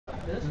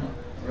this one.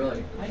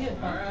 Really? I get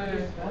about 2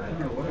 years back. I don't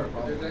know what our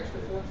problem There's extra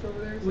forks over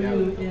there? Were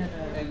you in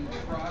And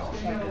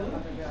frosting?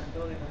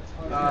 building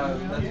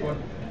That's what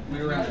we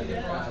were in like a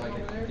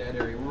dead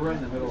area. We were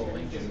in the middle of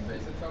Lincoln, but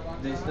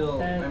they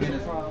still. I mean,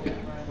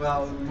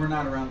 well, we're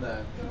not around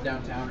the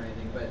downtown or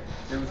anything, but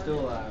there was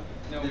still.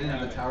 They didn't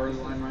have the towers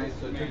line right,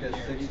 so it took us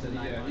 6 to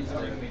 9 weeks of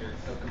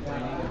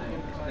complaining.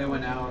 And they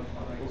went out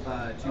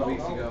 2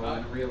 weeks ago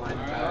and realigned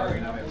the towers,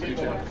 and now we have 2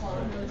 towers.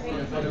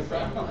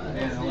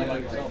 And only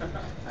like I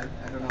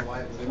don't know why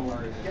it was so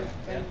hard.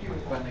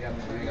 Finally got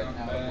my rig up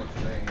now.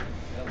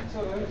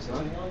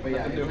 But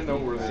yeah, I don't know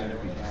where they are.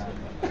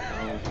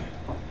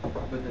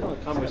 But the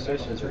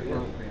conversations are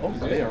good. Oh,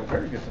 they are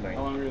very good tonight.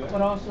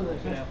 But also the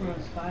French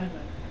Bruin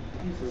Steinman,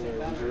 he's the same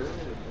battery.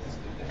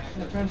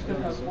 The French could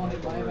have one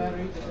in my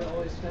battery because they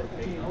always stay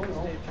charged.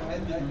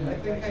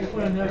 They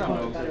put in their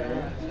phone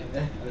battery.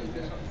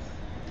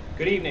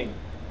 Good evening.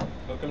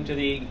 Welcome to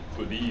the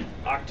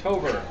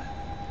October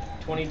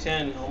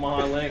 2010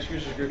 Omaha Linux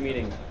Users Group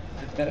meeting.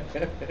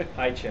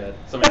 Hi, Chad.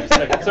 Somebody just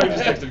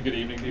texted good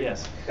evening to you.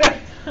 Yes.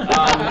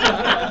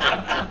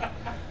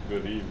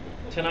 Good evening.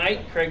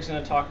 Tonight, Craig's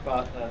going to talk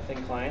about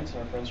thin clients, and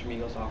our friends from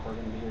Eagle Software are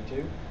going to be here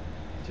too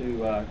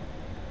to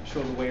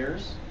show the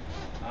wares.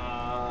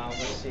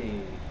 Let's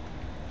see.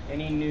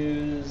 Any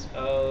news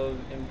of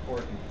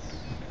importance?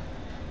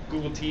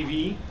 Google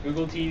TV.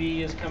 Google TV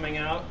is coming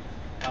out.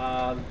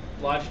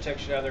 Logitech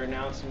should have their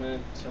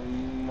announcement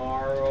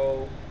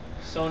tomorrow.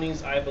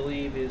 Sony's, I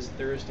believe, is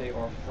Thursday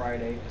or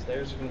Friday, because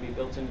theirs is going to be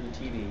built into the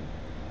TV.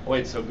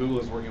 Wait, so Google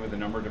is working with a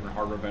number of different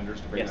hardware vendors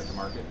to bring Yes. that to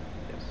market?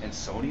 Yes. And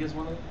Sony is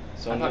one of them?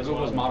 Sony I thought is Google's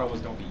one of them. motto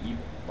was don't be evil.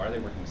 Why are they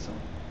working with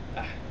Sony?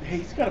 Hey,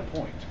 he's got a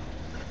point.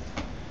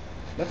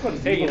 That's what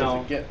Hey, you evil as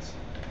know, it gets.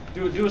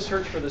 do a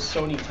search for the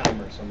Sony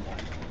timer sometime.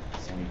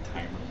 Sony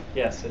timer.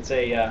 Yes, it's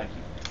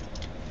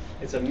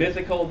a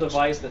mythical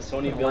device that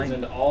Sony builds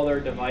into all their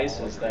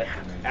devices that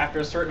after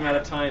a certain amount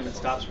of time it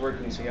stops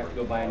working, so you have to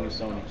go buy a new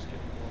Sony.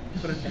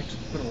 Put a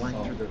line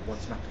through there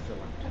what's not to fill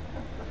out,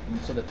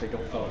 so that they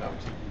don't fill it out.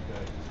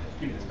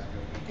 I didn't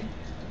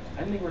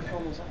think we were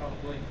filling this out.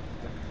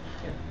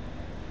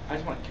 I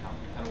just want to count.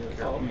 I don't really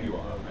care who you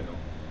are. I don't.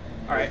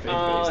 All right,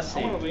 let's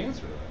see. I want to know the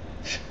answer to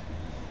that.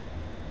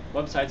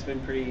 Website's been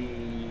pretty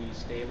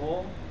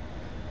stable.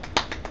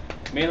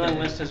 Mailing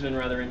list has been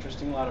rather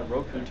interesting. A lot of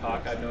Roku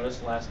talk I've noticed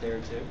the last day or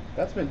two.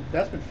 That's been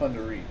fun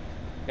to read.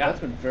 Yeah.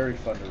 That's been very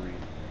fun to read.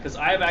 Because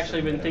I've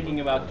actually been thinking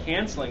about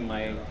canceling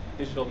my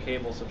digital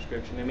cable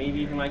subscription and maybe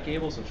even my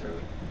cable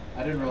subscription.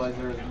 I didn't realize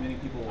there was many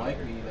people like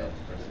me that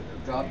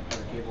dropped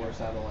their cable or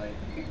satellite.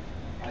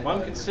 Well,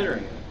 I'm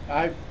considering it.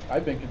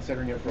 I've been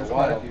considering it for a There's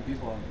quite a while. few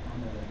people on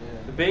there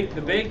that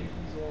did.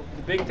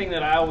 The big thing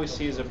that I always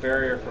see as a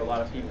barrier for a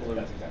lot of people who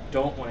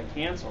don't want to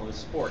cancel is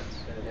sports.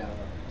 Yeah.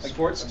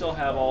 Sports still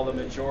have all the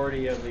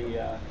majority of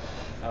the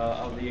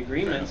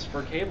agreements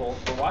for cable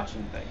for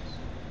watching things.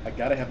 I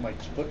gotta have my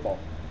football.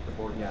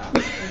 Yeah.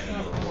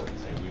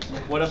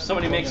 What if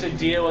somebody makes a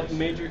deal with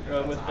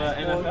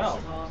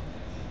NFL?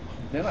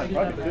 Then I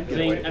probably could get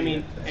away. I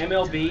mean,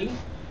 MLB.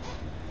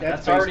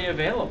 That's base- already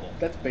available.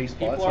 That's baseball.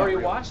 People That's not already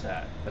real. watch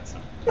that. That's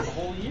the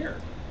whole year.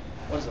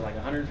 What is it, like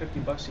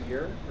 $150 a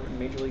year for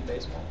Major League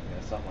Baseball? Yeah,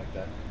 something like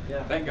that.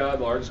 Yeah. Thank God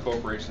the largest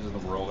corporations in the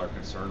world are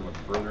concerned with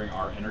furthering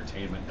our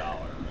entertainment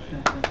dollar,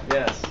 right?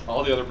 Yes.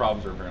 All the other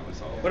problems are apparently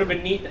solved. Would have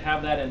been neat to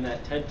have that in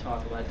that TED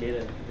talk about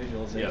data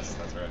visualization. Yes,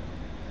 that's right.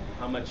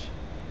 How much?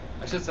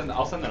 I'll send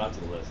that out to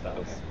the list. That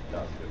was Okay.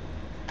 good.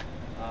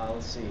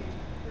 Let's see. I'm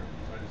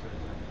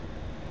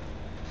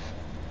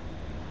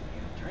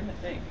trying to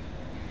think.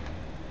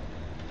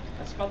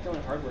 That's about the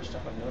only hardware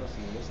stuff I've noticed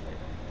in the list lately.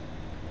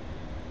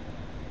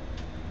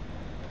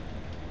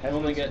 I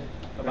only get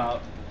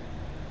about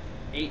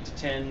 8 to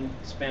 10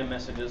 spam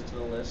messages to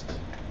the list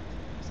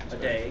a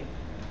day.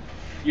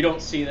 You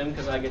don't see them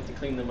because I get to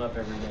clean them up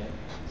every day.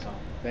 So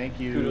Thank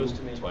you. kudos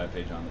to me. That's why I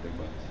pay John the big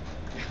bucks.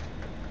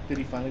 Did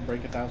he finally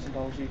break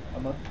 $1,000 a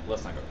month?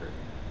 Let's not go crazy.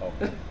 Oh.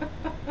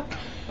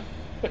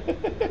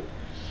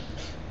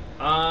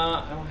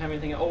 I don't have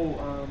anything.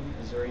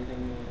 Is there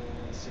anything?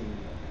 Let's see.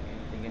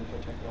 Anything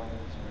infotech wise?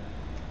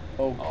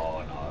 Oh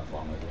no, that's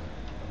long way.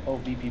 Oh,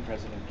 VP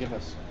President, give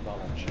us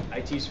knowledge.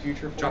 IT's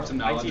Future Forum. Drop some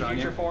knowledge IT on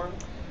Future you. Forum.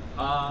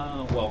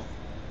 Well,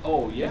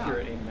 oh yeah. If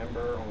you're a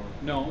member or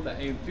No, the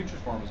Futures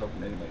Forum is open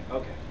to anybody.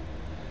 okay.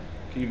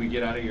 Can you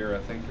get out of your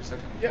thing for a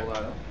second? Yeah. Pull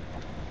that up.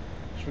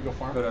 Should we go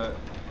farm? But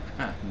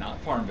not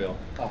Farmville.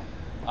 Oh.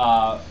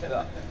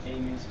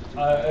 AIM Institute.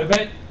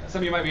 Event some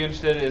of you might be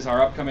interested in is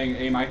our upcoming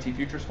AIM IT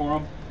Futures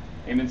Forum,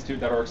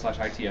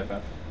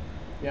 aiminstitute.org/ITFF.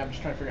 Yeah, I'm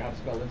just trying to figure out how to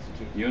spell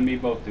institute. You and me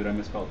both, dude. I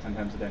misspell it 10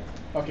 times a day.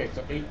 Okay,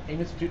 so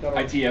aiminstitute.org.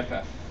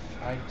 ITFF.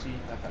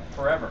 ITFF.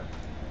 Forever.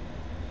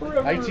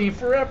 IT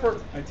forever.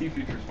 IT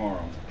Futures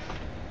Forum.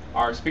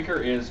 Our speaker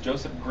is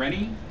Joseph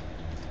Grenny.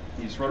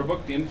 He just wrote a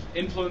book, The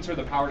Influencer,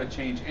 The Power to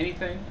Change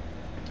Anything.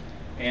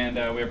 And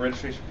we have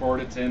registration for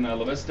it. It's in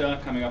La Vista,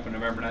 coming up in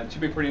November 9th. It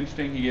should be pretty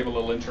interesting. He gave a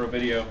little intro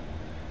video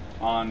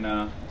on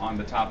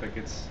the topic.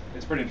 It's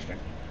pretty interesting.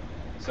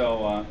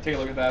 So take a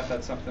look at that if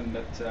that's something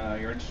that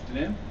you're interested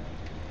in.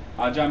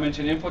 John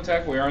mentioned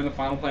Infotech. We are in the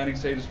final planning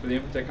stages for the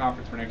Infotech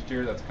conference for next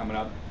year. That's coming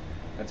up.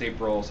 That's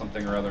April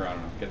something or other. I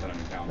don't know. Get that on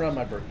your calendar. Around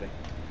my birthday.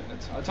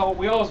 It's all.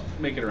 We always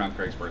make it around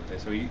Craig's birthday,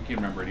 so you can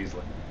remember it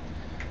easily.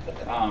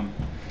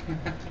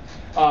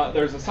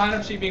 There's a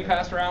sign-up sheet being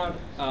passed around.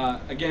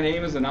 Again,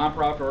 AIM is a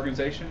non-profit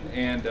organization,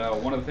 and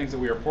one of the things that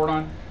we report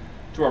on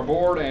to our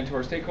board and to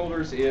our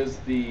stakeholders is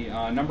the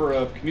number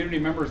of community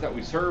members that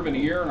we serve in a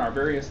year in our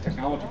various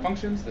technology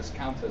functions. This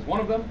counts as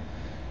one of them.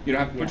 You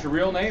don't have to put your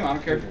real name. I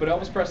don't care if you put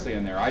Elvis Presley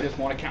in there. I just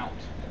want to count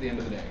at the end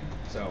of the day.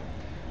 So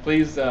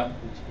please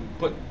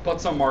put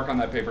some mark on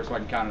that paper so I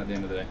can count it at the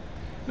end of the day.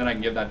 Then I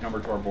can give that number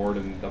to our board,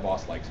 and the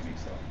boss likes me,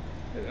 so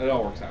it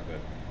all works out good.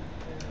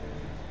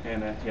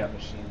 And yeah,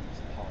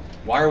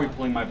 why are we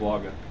pulling my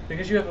blog up?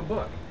 Because you have a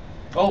book.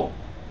 Oh,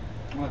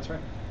 that's right.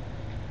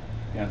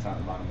 Yeah, it's on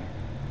the bottom there.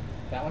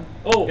 That one?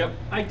 Oh, Yep.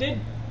 I did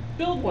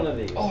build one of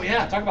these. Oh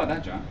yeah, talk about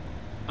that, John.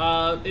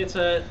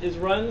 It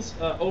runs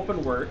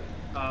OpenWrt.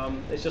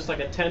 It's just like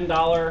a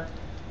 $10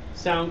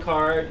 sound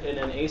card and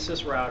an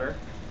Asus router.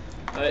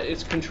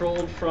 It's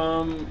controlled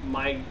from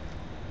my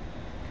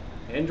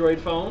Android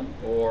phone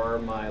or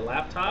my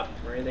laptop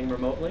or anything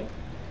remotely.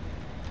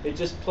 It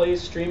just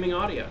plays streaming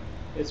audio.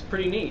 It's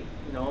pretty neat.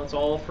 You know, it's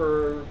all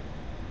for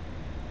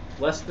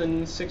less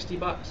than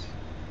 $60.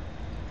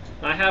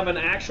 I have an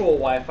actual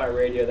Wi-Fi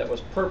radio that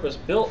was purpose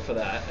built for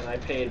that, and I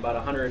paid about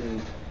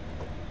 $150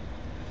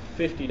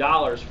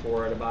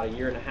 for it about a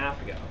year and a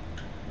half ago.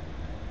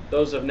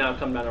 Those have now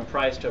come down in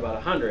price to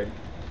about $100,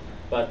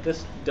 but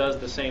this does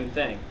the same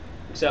thing,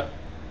 except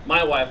my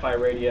Wi-Fi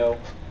radio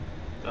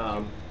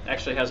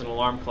actually has an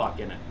alarm clock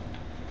in it,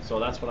 so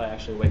that's what I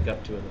actually wake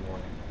up to in the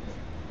morning.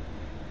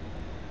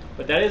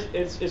 But that is,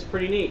 it's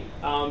pretty neat.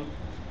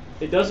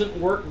 It doesn't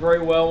work very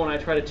well when I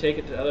try to take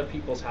it to other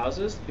people's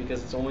houses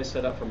because it's only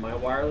set up for my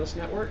wireless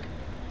network.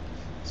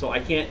 So I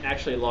can't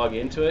actually log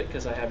into it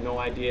because I have no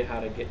idea how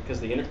to get, because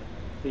the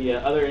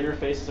other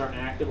interfaces aren't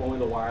active, only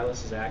the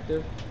wireless is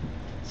active.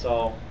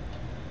 So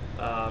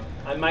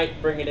I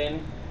might bring it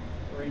in,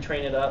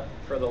 retrain it up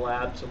for the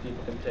lab so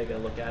people can take a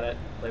look at it,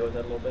 play with it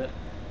a little bit.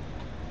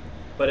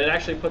 But it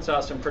actually puts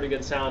out some pretty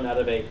good sound out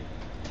of a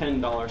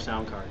 $10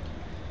 sound card.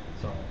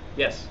 So,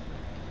 yes?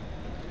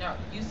 Now,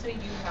 you say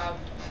you have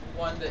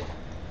one that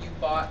you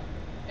bought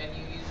and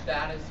you use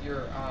that as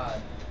your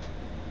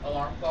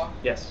alarm clock?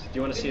 Yes. Do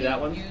you want to see that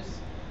one?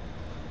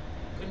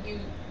 Couldn't you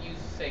use,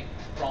 say,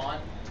 Cron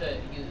to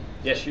use?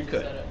 Yes, you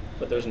could,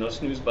 but there's no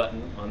snooze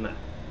button on that.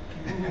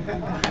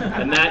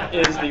 And that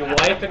is the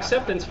wife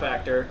acceptance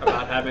factor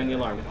about having the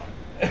alarm clock.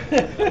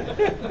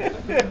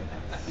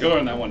 You'll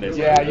learn that one day.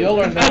 Yeah, you'll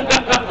learn that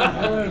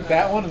one. You'll learn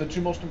that one and the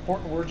two most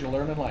important words you'll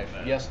learn in life.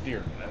 Yes,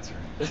 dear. That's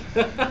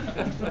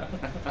right.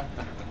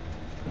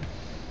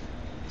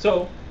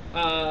 So,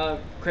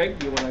 Craig,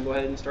 do you want to go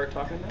ahead and start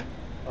talking now?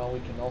 Well, we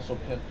can also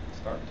pimp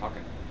Start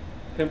talking.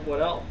 Pimp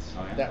what else?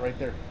 Oh, yeah. that right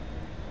there.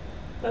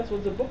 That's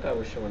what the book I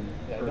was showing you.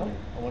 Yeah, I know.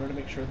 I wanted to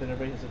make sure that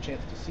everybody has a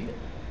chance to see it.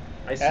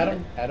 I see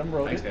Adam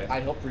wrote Thanks, it. guys.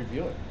 I helped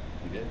review it,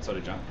 You did. So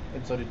did John.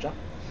 and so did John.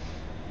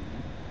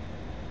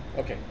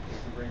 Okay.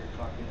 Bring your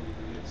copy and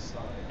you can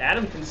sign.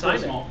 Adam can For sign a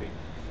it. small fee.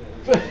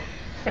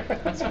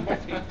 That's a small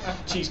fee.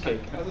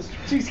 Cheesecake.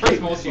 Cheesecake.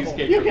 Small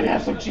cheesecake. You can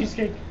have some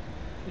cheesecake.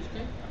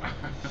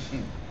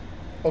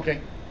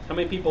 Okay. How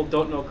many people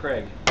don't know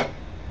Craig?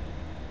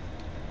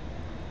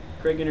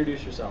 Craig,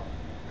 introduce yourself.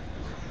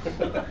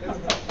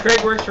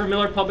 Craig works for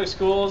Miller Public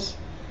Schools.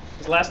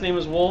 His last name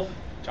is Wolf.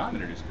 John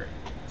introduced Craig.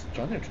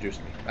 John introduced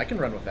me. I can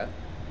run with that.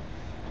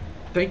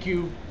 Thank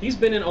you. He's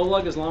been in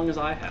OLUG as long as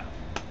I have.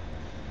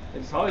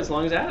 And probably as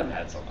long as Adam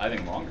has. I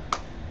think longer.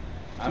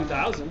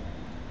 2000.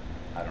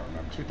 I don't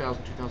remember.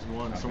 2000,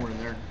 2001, Okay. somewhere in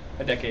there.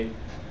 A decade.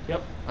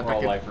 Yep. A We're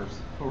all decade. lifers.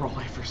 We're all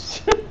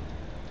lifers.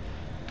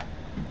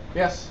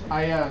 Yes,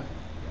 I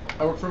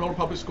work for Miller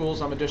Public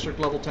Schools. I'm a district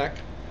level tech.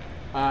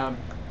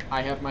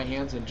 I have my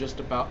hands in just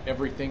about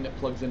everything that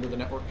plugs into the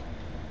network.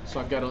 So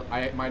I've got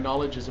my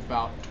knowledge is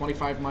about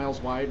 25 miles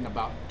wide and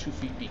about 2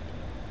 feet deep.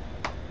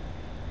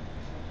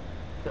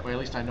 That way, at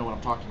least I know what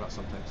I'm talking about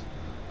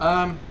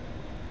sometimes.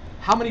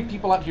 How many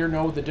people out here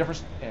know the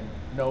difference? And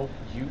no,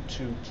 you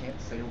two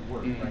can't say a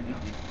word right now.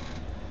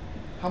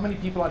 How many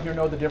people out here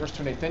know the difference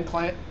between a thin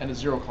client and a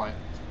zero client?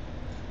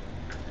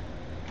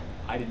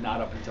 I did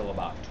not up until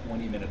about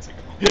 20 minutes ago.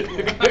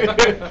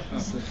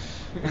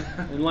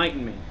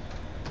 Enlighten me.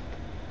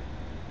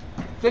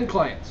 Thin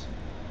clients.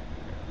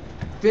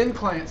 Thin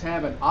clients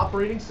have an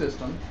operating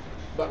system,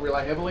 but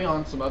rely heavily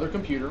on some other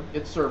computer,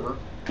 its server,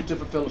 to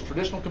fulfill its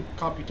traditional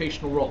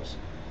computational roles.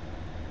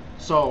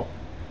 So,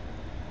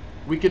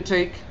 we could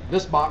take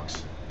this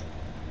box,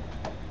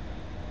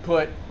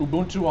 put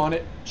Ubuntu on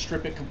it,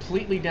 strip it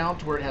completely down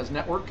to where it has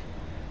network,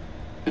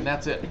 and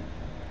that's it.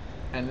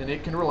 And then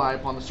it can rely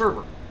upon the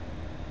server.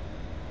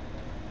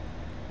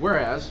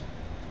 Whereas,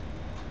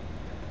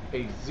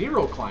 a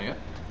zero client,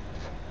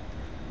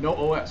 no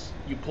OS.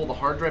 You pull the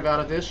hard drive out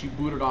of this, you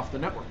boot it off the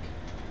network.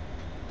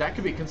 That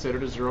could be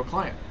considered a zero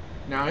client.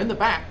 Now in the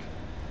back,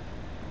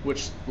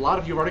 which a lot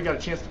of you have already got a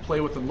chance to play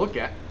with and look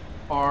at,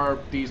 are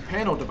these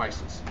Pano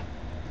devices.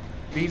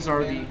 These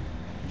are the.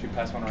 Should we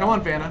pass one around? Come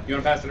on, Vanna. You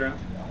want to pass it around?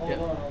 Hold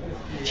on.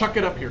 Chuck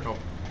it up here, Cole.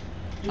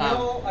 You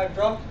know, I've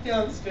dropped it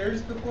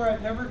downstairs before.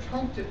 I've never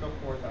chunked it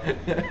before, though.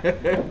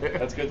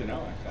 That's good to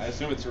know. I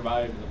assume it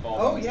survived the fall.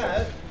 Oh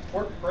yeah, it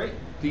worked great.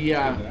 These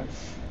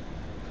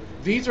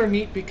are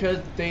neat because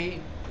they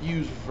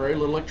use very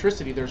little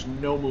electricity. There's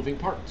no moving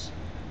parts.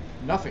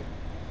 Nothing.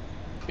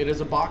 It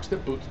is a box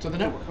that boots to the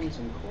network. It comes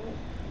in Chrome.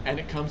 And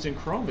it comes in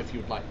Chrome if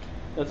you'd like.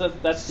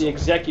 That's the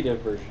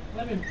executive version.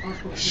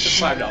 It's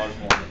 $5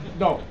 more.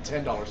 No,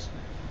 $10.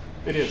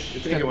 It is.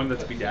 It's Take one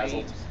that's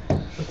bedazzled.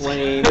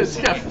 Flames.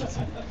 I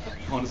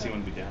want to see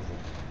one bedazzled.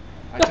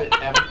 I said,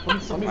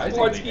 let me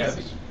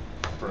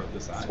For the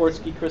size.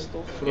 Sportsky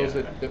crystal. For those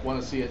that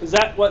want to see it. Is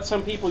that what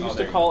some people used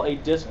to there call a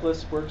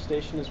diskless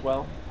workstation as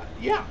well?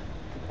 Yeah.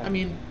 I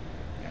mean,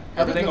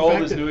 everything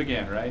old is new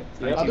again, right?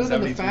 Yep. Other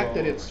than the 1972 fact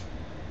that all it's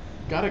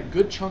got a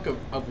good chunk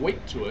of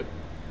weight to it,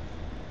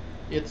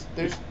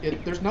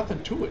 there's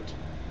nothing to it.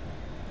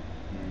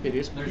 It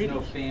is There's pretty.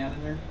 no fan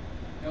in there?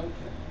 Nope.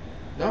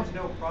 No. There's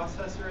no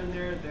processor in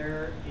there.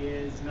 There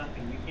is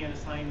nothing. You can't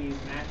assign these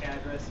MAC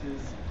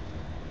addresses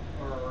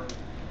or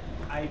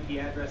IP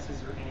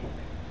addresses or anything.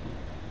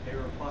 They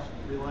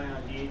rely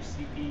on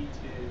DHCP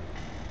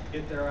to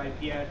get their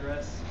IP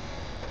address.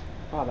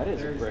 Wow, that is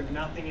a There's brick.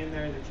 nothing in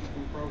there that you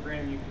can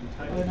program. You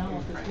can type.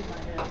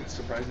 It's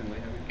surprisingly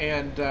heavy.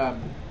 And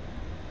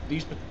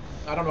these,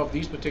 I don't know if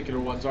these particular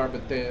ones are,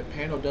 but the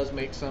Pano does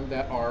make some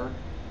that are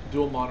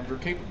dual monitor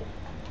capable.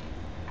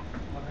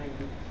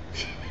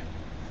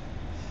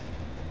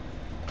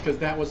 Because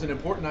that was an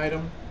important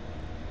item.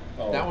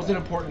 Oh, That was an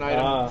important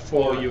item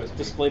for for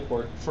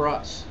DisplayPort. for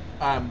us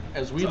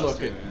as we It's us look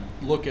too, at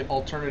yeah. look at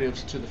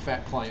alternatives to the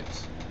fat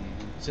clients.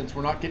 Since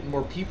we're not getting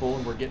more people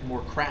and we're getting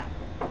more crap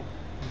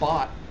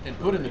bought and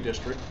put in the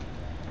district,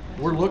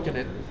 we're looking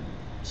at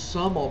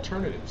some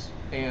alternatives,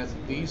 and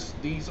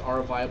these are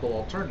a viable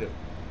alternative.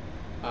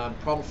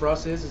 Problem for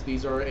us is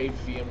these are a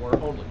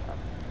VMware only.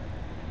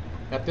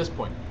 At this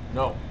point,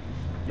 no.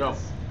 You want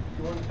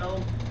to tell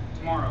them?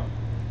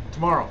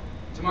 Tomorrow.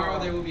 Tomorrow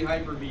they will be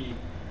Hyper-V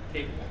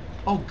capable.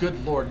 Oh,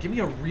 good Lord! Give me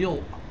a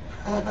real.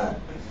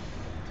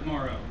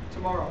 Tomorrow.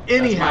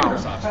 Anyhow,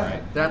 That's Microsoft's,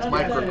 right? That's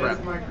micro That crap.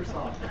 is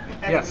Microsoft.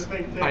 Yes,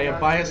 I am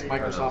biased.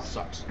 Microsoft. Microsoft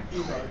sucks.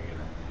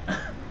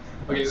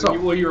 Okay, So-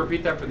 will you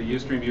repeat that for the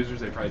Ustream users?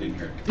 They probably didn't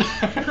hear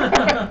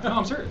it. No,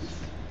 I'm serious.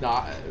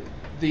 Nah,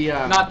 the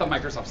Not the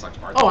Microsoft sucks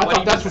part. Oh, I What thought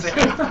he that's just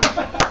what.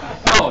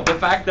 said. No, the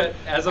fact that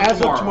as of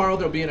tomorrow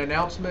there'll be an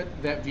announcement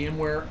that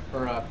VMware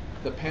or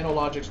the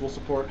Panologics will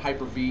support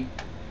Hyper-V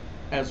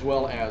as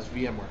well as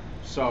VMware.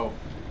 So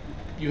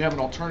you have an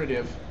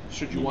alternative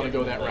should you want to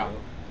go that route.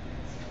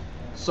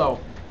 So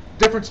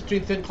difference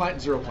between thin client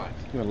and zero client.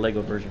 You want a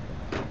Lego version.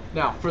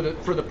 Now for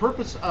the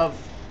purpose of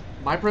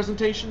my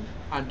presentation,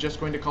 I'm just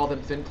going to call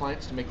them thin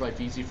clients to make life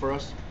easy for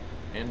us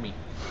and me.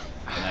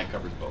 And that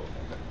covers both.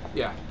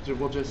 Yeah, so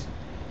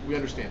we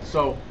understand.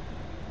 So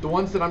the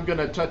ones that I'm going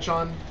to touch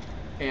on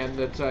and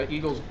that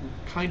Eagle's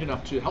kind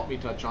enough to help me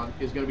touch on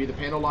is going to be the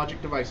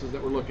Panologic devices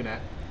that we're looking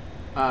at.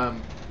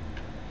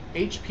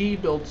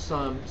 HP builds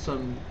some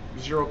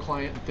zero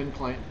client and thin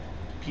client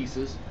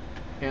pieces,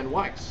 and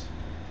Weiss.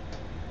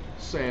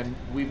 And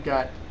we've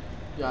got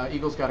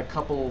Eagle's got a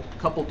couple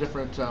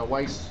different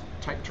Weiss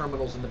type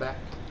terminals in the back.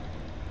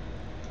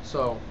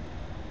 So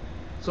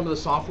some of the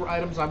software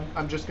items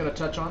I'm just going to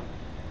touch on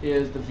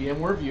is the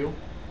VMware View.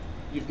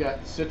 You've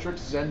got Citrix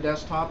Zen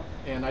Desktop,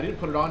 and I didn't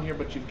put it on here,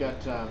 but you've got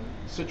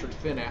Citrix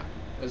Thin App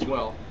as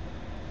well.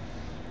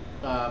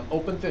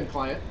 Open Thin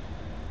Client,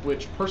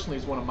 which personally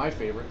is one of my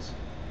favorites,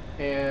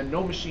 and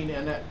No Machine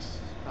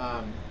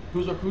NX.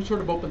 Who's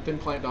heard of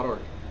OpenThinClient.org?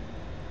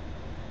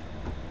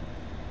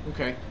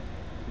 Okay,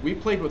 we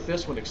played with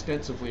this one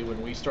extensively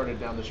when we started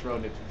down this road,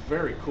 and it's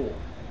very cool.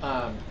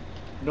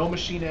 No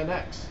Machine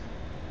NX.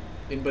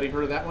 Anybody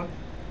heard of that one?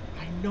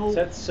 I know Is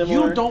that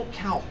similar? you don't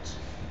count.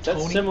 That's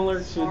Tony? similar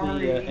to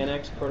Sorry. the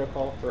NX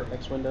protocol for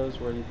X Windows,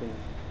 where you can.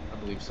 I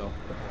believe so.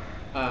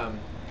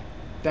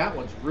 That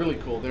one's really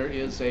cool. There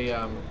is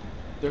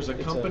there's a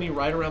It's company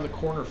right around the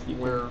corner You from can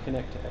where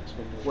connect to X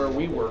Windows. where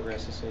we or work.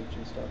 SSH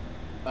and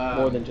stuff.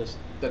 More than just.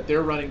 that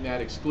they're running that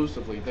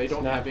exclusively. They It's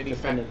don't not have any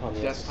dependent upon the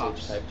desktops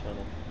SSH type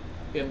tunnel.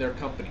 in their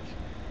company.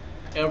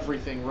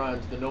 Everything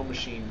runs the No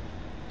Machine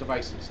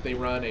devices. They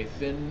run a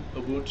thin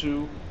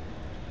Ubuntu.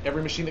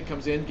 Every machine that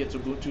comes in gets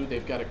Ubuntu.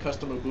 They've got a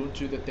custom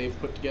Ubuntu that they've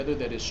put together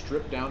that is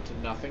stripped down to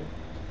nothing.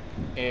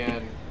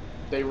 And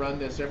they run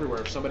this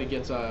everywhere. If somebody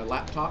gets a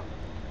laptop,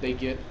 they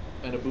get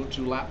an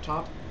Ubuntu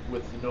laptop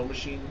with the No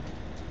Machine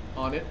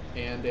on it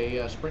and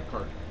a Sprint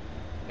card.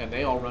 And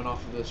they all run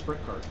off of the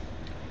Sprint card.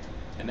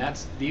 And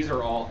these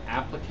are all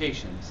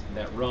applications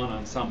that run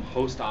on some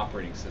host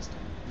operating system,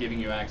 giving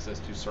you access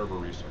to server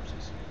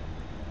resources.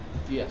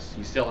 Yes.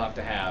 You still have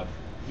to have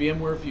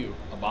VMware View.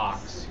 a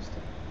box.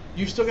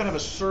 You've still got to have a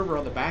server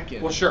on the back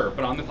end. Well, sure,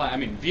 but on the cloud, I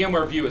mean,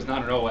 VMware View is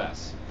not an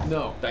OS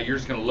No. that you're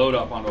just going to load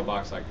up onto a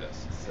box like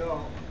this.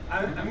 So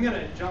I'm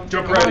gonna Jump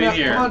in. right in up,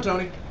 here. Come on,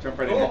 Tony. Jump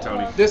right in here,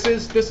 Tony. This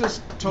is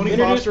Tony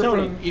Introduce Foster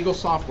Tony. from Eagle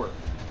Software.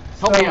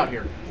 Help me out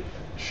here.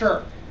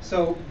 Sure.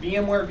 So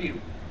VMware View,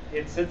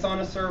 it sits on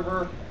a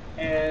server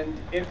and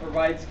it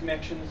provides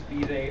connections,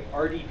 be they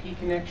RDP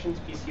connections,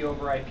 PC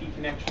over IP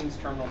connections,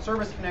 terminal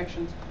service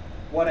connections,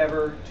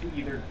 whatever, to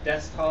either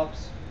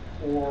desktops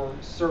or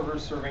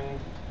servers serving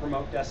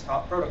remote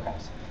desktop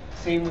protocols.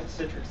 Same with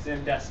Citrix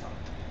Zen Desktop.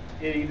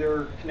 It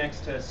either connects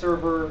to a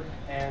server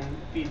and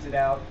feeds it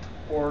out,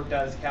 or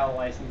does CAL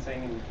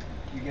licensing and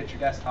you get your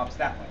desktops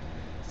that way.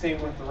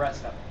 Same with the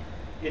rest of them.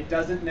 It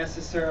doesn't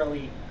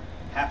necessarily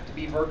have to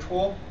be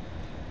virtual.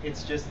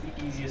 It's just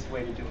the easiest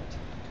way to do it.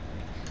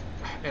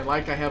 And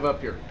like I have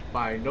up here,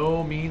 by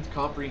no means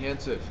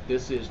comprehensive.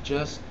 This is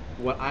just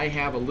what I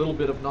have a little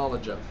bit of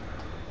knowledge of.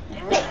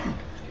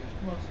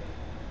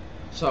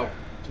 So,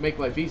 to make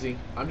life easy,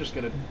 I'm just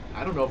going to,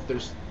 I don't know if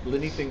there's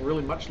anything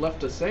really much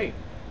left to say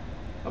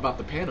about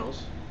the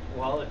panos.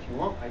 Well, if you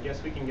want, I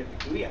guess we can get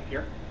the GUI up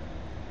here.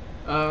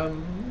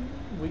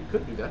 We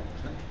could do that.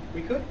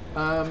 We could.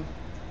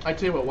 I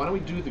tell you what, why don't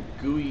we do the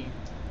GUI?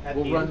 At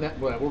We'll the run end? that.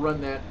 We'll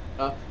run that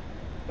up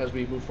as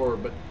we move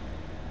forward. But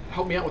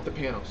help me out with the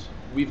panos.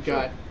 We've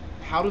got.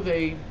 How do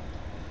they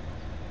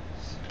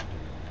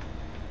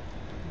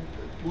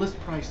list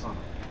price on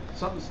them?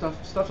 Something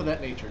stuff of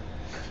that nature.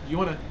 You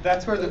want to?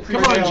 That's where the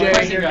Come on, Jay.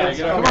 Pricing guy,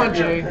 get Come over on,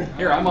 here. Jay.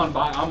 Here, I'm on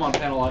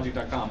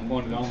panellogic.com. I'm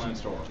going to the online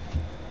store.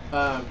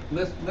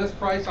 List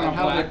price on And a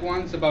how black they-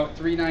 one's about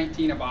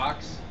 $3.19 a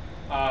box.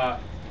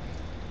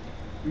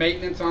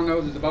 Maintenance on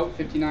those is about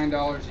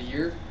 $59 a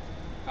year.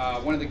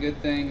 One of the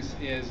good things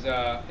is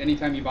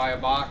anytime you buy a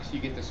box, you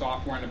get the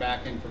software on the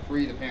back end for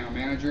free, the panel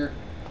manager.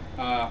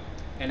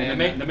 And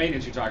the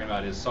maintenance you're talking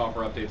about is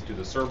software updates to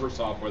the server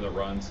software that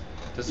runs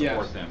to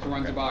support yes, them. to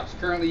runs Okay. the box.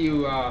 Currently,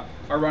 you are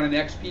running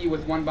XP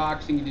with one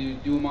box, and you can do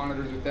dual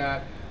monitors with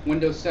that.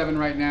 Windows 7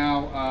 right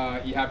now,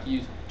 you have to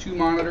use two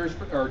monitors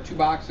or two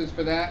boxes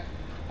for that.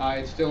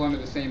 It's still under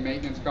the same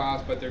maintenance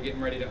cost, but they're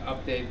getting ready to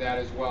update that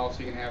as well,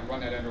 so you can run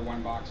that under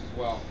one box as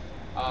well.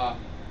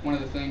 One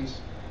of the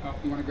things,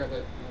 you want to grab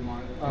that dual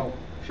monitor? Oh,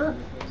 sure.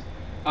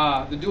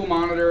 The dual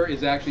monitor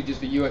is actually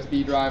just a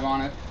USB drive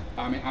on it.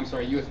 I'm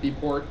sorry, USB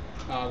port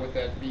with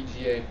that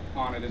VGA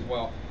on it as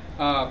well.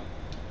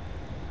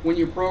 When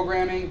you're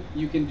programming,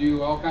 you can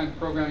do all kinds of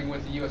programming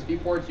with the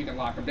USB ports. You can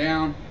lock them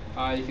down.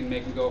 You can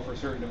make them go for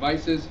certain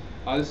devices.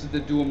 This is the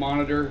dual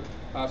monitor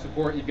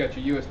support. You've got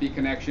your USB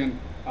connection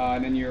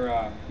and then your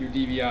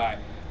DVI.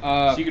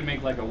 So you can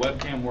make like a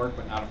webcam work,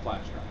 but not a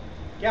flash drive.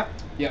 Yeah.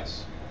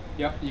 Yes.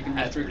 Yep, you can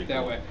That's restrict pretty it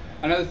that cool. way.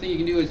 Another thing you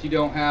can do is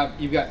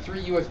you've got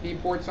 3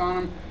 USB ports on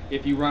them.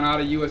 If you run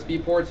out of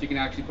USB ports, you can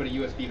actually put a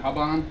USB hub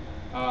on.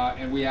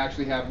 And we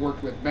actually have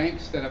worked with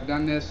banks that have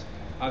done this.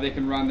 They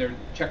can run their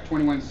Check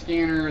 21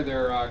 scanner,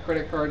 their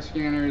credit card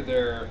scanner,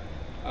 their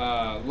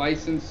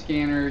license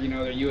scanner,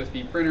 their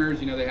USB printers.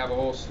 They have a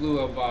whole slew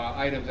of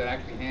items that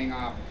actually hang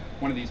off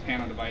one of these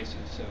panel devices.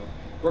 So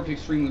it works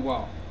extremely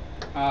well.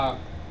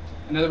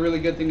 Another really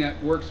good thing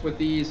that works with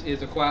these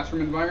is a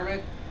classroom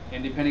environment.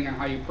 And depending on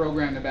how you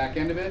program the back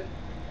end of it,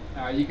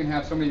 you can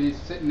have somebody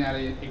sitting at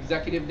an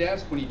executive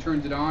desk. When he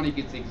turns it on, he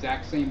gets the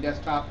exact same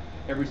desktop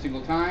every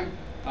single time.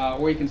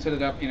 Or you can set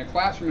it up in a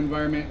classroom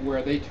environment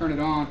where they turn it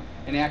on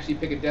and actually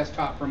pick a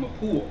desktop from a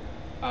pool.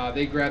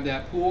 They grab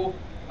that pool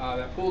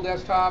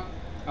desktop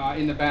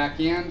in the back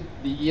end.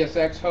 The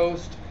ESX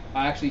host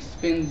actually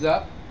spins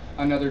up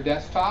another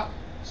desktop,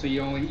 so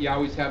you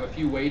always have a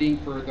few waiting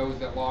for those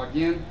that log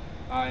in.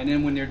 And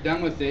then when they're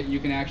done with it, you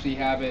can actually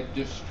have it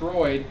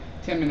destroyed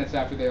 10 minutes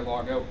after they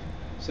log out.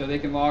 So they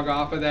can log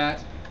off of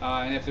that,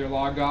 and if they're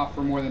logged off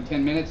for more than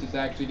 10 minutes, it's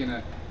actually going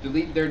to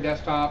delete their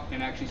desktop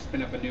and actually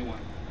spin up a new one.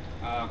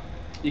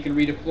 You can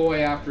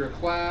redeploy after a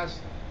class,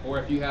 or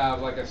if you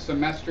have like a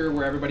semester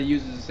where everybody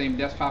uses the same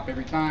desktop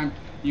every time,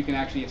 you can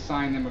actually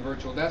assign them a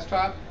virtual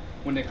desktop.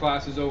 When the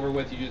class is over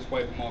with, you just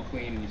wipe them all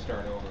clean and you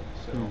start over.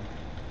 So.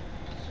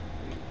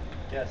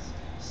 Yes.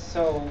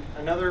 So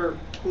another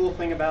cool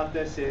thing about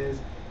this is,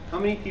 how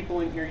many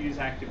people in here use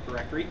Active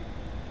Directory?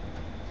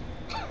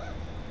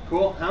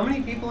 Cool. How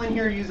many people in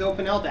here use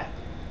OpenLDAP?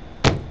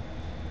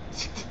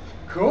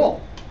 Cool.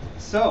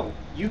 So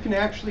you can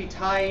actually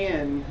tie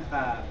in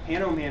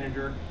Pano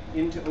Manager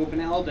into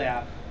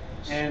OpenLDAP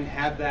and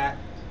have that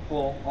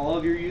pull all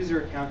of your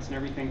user accounts and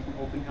everything from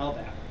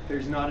OpenLDAP.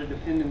 There's not a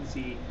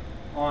dependency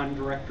on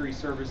directory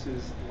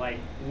services like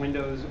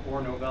Windows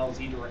or Novell's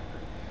eDirectory.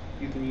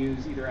 You can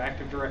use either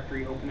Active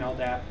Directory,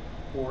 OpenLDAP,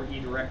 or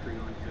eDirectory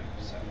on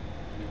here.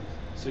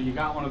 So you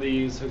got one of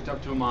these hooked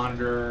up to a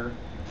monitor,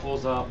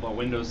 pulls up a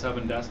Windows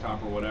 7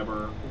 desktop or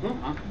whatever.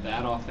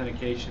 That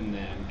authentication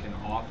then can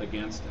auth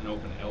against an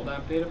open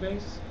LDAP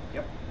database.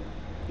 Yep.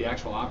 The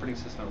actual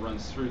operating system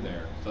runs through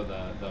there, so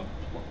the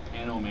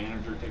panel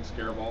manager takes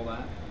care of all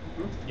that.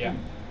 Yeah.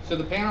 So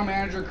the panel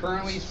manager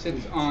currently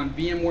sits on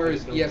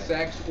VMware's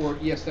ESX or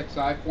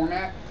ESXi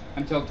format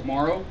until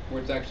tomorrow,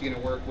 where it's actually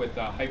going to work with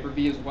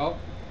Hyper-V as well.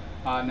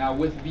 Now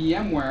with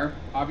VMware,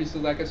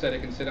 obviously, like I said,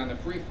 it can sit on the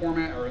free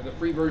format or the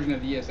free version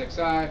of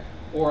ESXi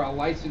or a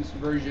licensed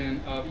version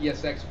of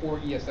ESX or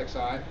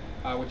ESXi,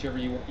 whichever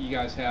you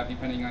guys have,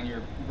 depending on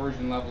your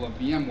version level of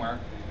VMware.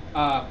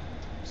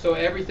 So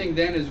everything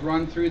then is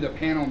run through the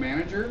panel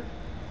manager,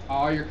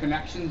 all your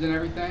connections and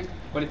everything.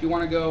 But if you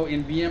want to go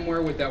in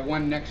VMware with that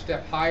one next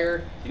step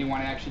higher, and you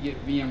want to actually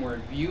get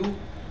VMware View,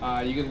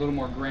 you get a little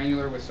more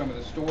granular with some of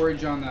the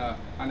storage on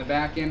the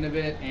back end of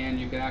it, and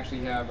you can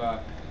actually have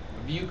a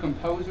View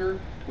Composer,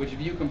 which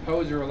View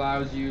Composer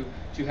allows you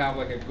to have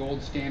like a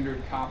gold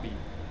standard copy.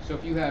 So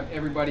if you have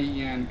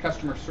everybody in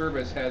customer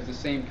service has the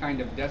same kind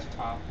of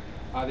desktop,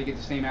 they get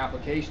the same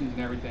applications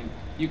and everything,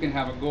 you can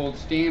have a gold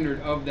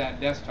standard of that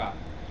desktop.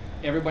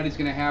 Everybody's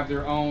going to have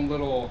their own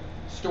little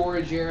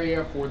storage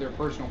area for their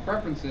personal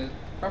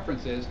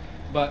preferences,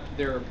 but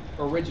their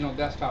original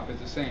desktop is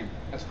the same.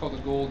 That's called a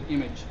gold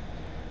image.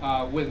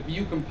 With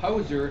View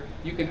Composer,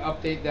 you can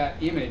update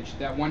that image,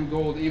 that one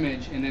gold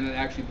image, and then it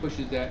actually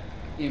pushes that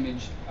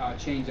image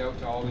change out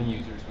to all the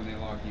users when they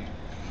log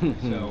in.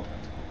 So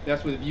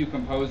that's with View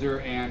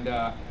Composer, and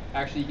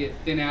actually you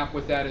get ThinApp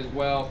with that as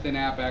well.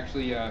 ThinApp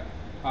actually,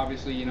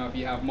 obviously, you know, if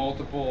you have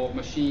multiple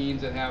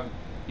machines that have,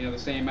 you know, the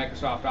same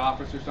Microsoft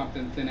Office or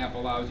something, ThinApp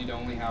allows you to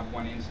only have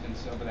one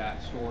instance of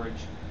that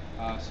storage,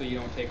 so you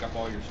don't take up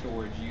all your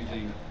storage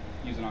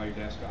using all your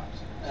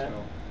desktops. So.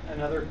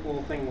 Another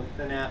cool thing with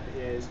ThinApp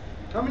is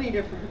how many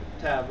different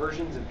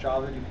versions of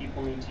Java do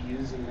people need to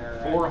use in their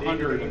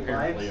 400 day-to-day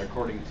apparently, lives?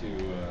 according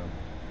to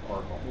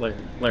Oracle.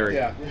 Larry.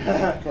 Yeah,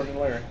 according to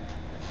Larry.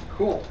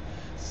 Cool.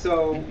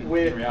 So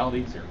with In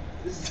reality, zero.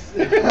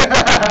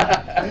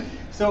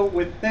 So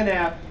with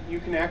ThinApp, you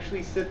can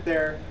actually sit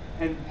there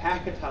and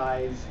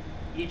packetize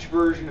each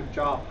version of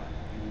Java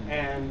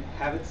and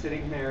have it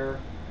sitting there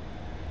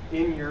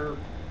in your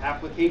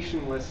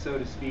application list, so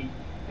to speak.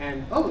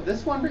 And oh,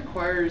 this one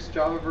requires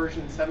Java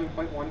version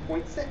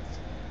 7.1.6.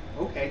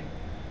 Okay,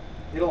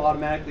 it'll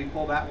automatically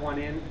pull that one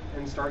in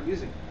and start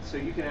using it. So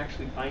you can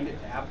actually bind it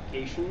to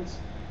applications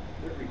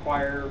that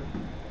require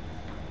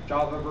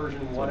Java version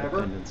whatever.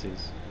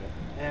 Dependencies.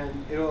 And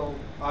it'll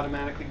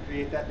automatically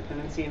create that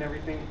dependency and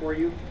everything for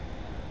you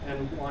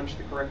and launch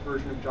the correct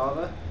version of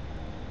Java.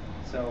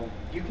 So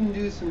you can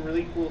do some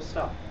really cool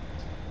stuff.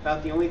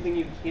 About the only thing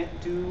you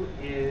can't do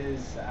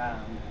is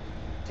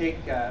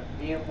take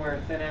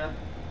VMware ThinApp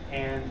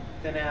and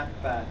ThinApp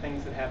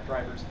things that have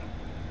drivers in them.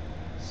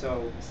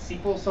 So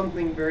SQL's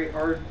something very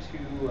hard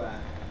to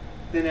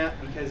ThinApp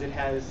because it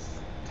has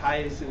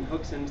ties and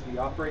hooks into the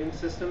operating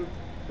system,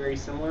 very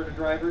similar to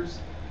drivers.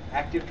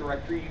 Active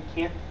Directory you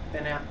can't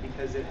ThinApp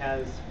because it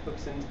has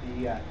hooks into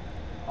the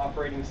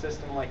operating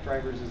system like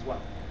drivers as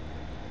well.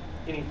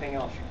 Anything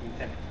else you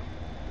can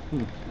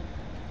ThinApp.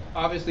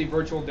 Obviously,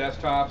 virtual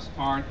desktops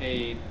aren't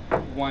a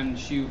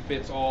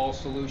one-shoe-fits-all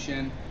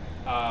solution.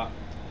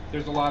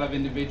 There's a lot of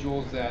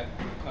individuals that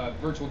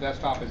virtual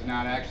desktop is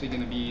not actually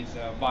going to be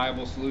a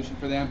viable solution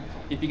for them.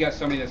 If you got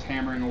somebody that's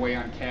hammering away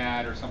on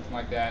CAD or something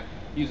like that,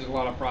 uses a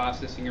lot of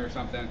processing or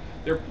something,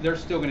 they're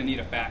still going to need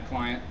a fat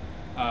client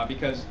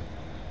because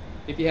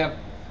if you have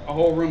a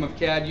whole room of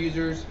CAD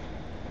users,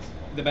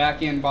 the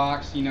back-end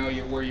box, you know,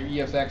 where your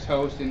ESX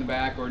host in the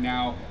back or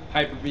now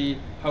Hyper-V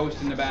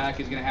host in the back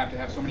is going to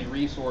have so many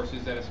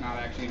resources that it's not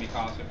actually going to be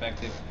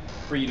cost-effective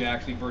for you to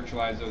actually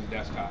virtualize those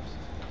desktops.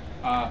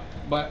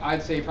 But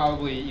I'd say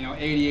probably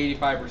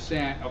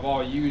 80-85% of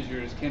all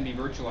users can be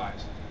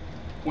virtualized.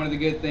 One of the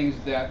good things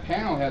that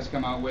Panel has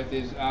come out with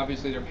is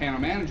obviously their Panel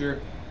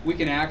Manager. We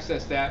can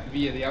access that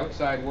via the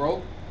outside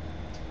world,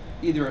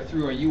 either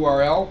through a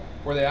URL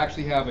or they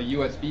actually have a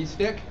USB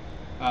stick.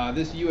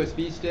 This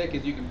USB stick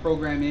is you can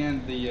program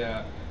in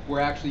the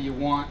where actually you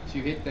want to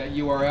hit that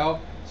URL.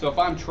 So if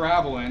I'm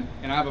traveling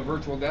and I have a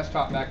virtual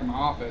desktop back in my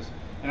office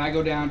and I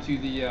go down to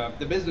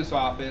the business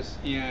office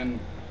in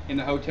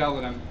the hotel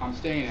that I'm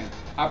staying in,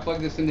 I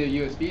plug this into a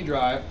USB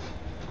drive,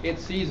 it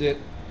sees it,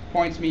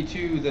 points me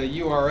to the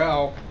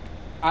URL,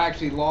 I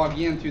actually log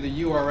in through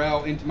the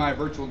URL into my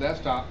virtual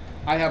desktop.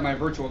 I have my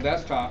virtual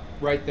desktop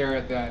right there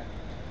at that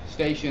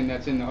station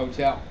that's in the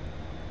hotel.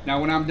 Now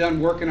when I'm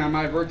done working on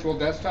my virtual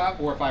desktop,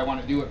 or if I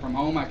want to do it from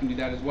home, I can do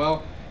that as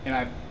well, and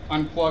I've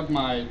unplugged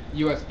my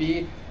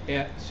USB,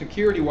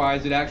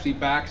 security-wise it actually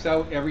backs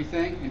out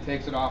everything and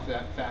takes it off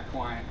that fat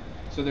client.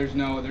 So there's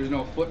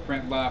no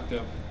footprint left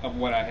of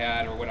what I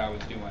had or what I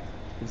was doing.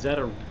 Is that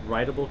a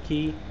writable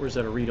key or is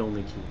that a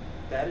read-only key?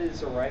 That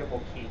is a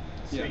writable key.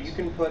 So Yes. you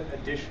can put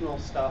additional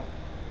stuff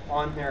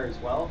on there as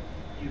well.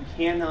 You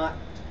cannot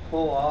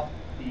pull off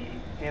the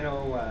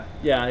Pano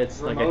Yeah,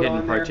 it's like a remote hidden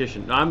on there.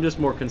 partition. I'm just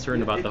more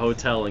concerned about the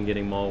hotel and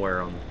getting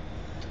malware on.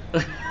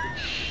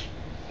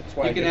 That's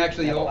why You can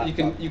actually have a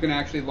laptop. you can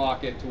actually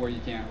lock it to where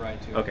you can't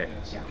write to it. Okay.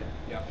 Yes. Yeah. Okay.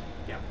 Yep.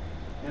 Yeah.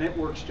 And it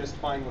works just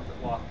fine with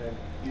it locked.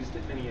 I've used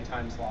it many a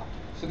times locked.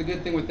 So the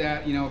good thing with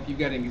that, if you've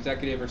got an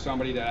executive or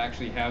somebody that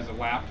actually has a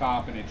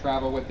laptop and they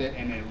travel with it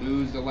and they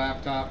lose the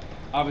laptop,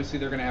 obviously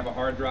they're going to have a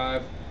hard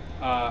drive.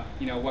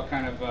 What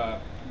kind of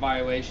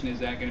violation is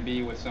that going to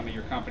be with some of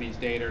your company's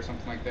data or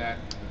something like that?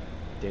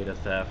 Data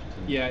theft.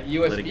 And Yeah,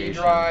 USB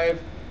litigation.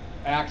 drive,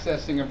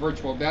 accessing a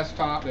virtual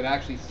desktop that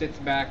actually sits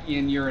back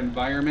in your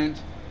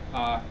environment.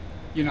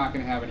 you're not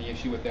going to have any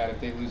issue with that if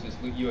they lose this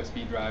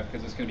USB drive,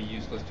 because it's going to be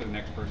useless to the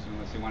next person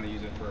unless they want to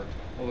use it for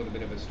a little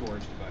bit of a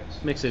storage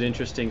device. Makes it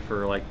interesting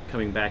for like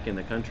coming back in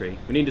the country.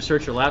 We need to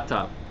search your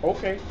laptop.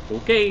 Okay.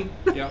 Okay.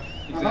 Yeah,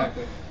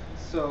 exactly.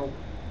 So,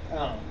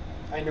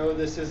 I know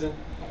this isn't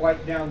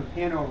quite down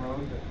the Pano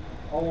road,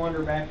 but I'll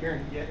wander back here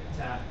and get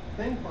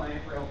Thin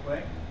Client real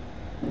quick.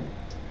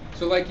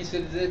 So like you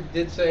said, it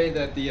did say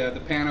that the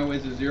Pano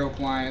is a zero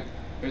client.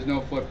 There's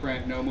no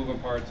footprint, no moving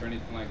parts or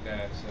anything like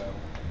that. So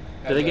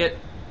Do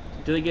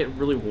they get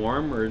really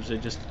warm, or is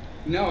it just?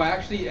 No,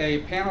 actually, a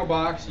panel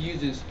box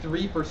uses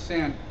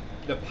 3%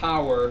 the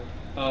power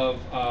of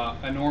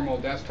a normal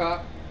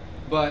desktop,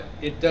 but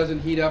it doesn't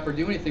heat up or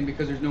do anything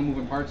because there's no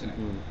moving parts in it.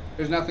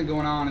 There's nothing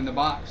going on in the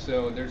box,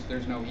 so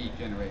there's no heat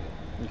generated.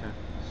 Okay.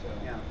 So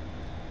Yeah.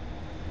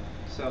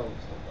 So,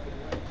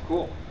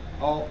 cool.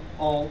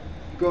 I'll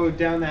go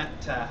down that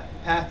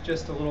path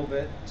just a little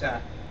bit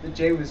that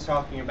Jay was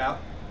talking about.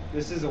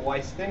 This is a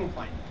Weiss Thin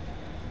Client.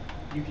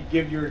 You could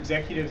give your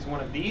executives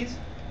one of these,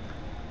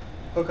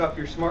 hook up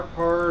your smart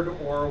card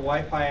or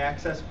Wi-Fi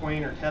access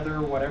point or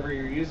tether, whatever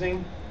you're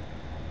using,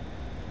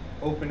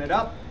 open it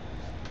up.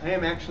 I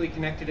am actually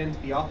connected into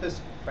the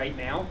office right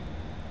now.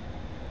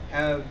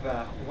 Have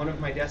one of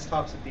my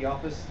desktops at the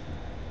office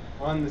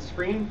on the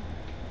screen.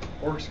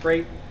 Works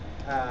great.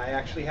 I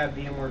actually have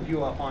VMware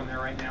View up on there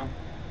right now.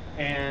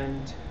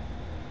 And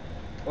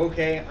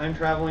okay, I'm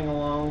traveling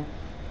along.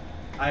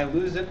 I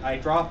lose it, I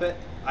drop it,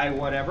 I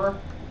whatever.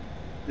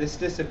 This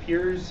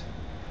disappears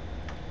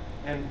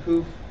and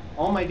poof,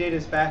 all my data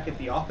is back at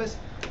the office.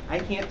 I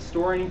can't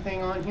store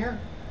anything on here,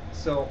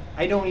 so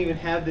I don't even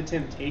have the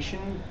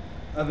temptation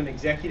of an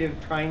executive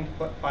trying to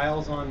put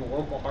files on the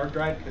local hard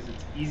drive because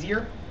it's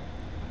easier.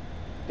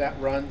 That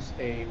runs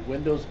a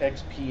Windows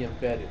XP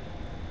embedded.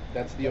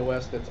 That's the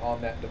OS that's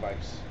on that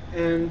device.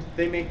 And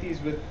they make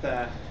these with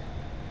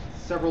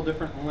several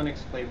different Linux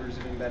flavors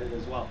of embedded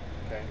as well.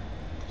 Okay.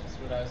 That's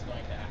what I was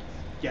going to ask.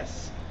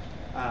 Yes.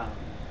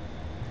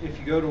 If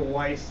you go to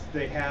Weiss,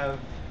 they have,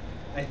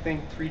 I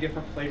think, 3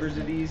 different flavors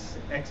of these.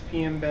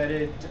 XP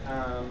embedded,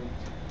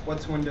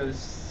 what's Windows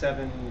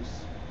 7's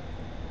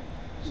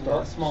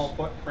small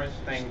footprint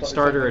thing?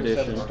 Starter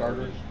edition.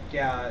 Starter.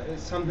 Yeah,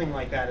 it's something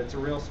like that. It's a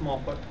real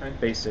small footprint.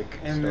 Basic.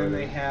 And then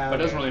they have... But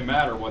it doesn't really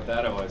matter what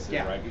that OS is,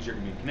 Yeah. right? Because you're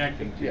going to be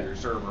connecting to your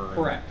server.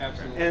 Correct.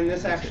 Absolutely. And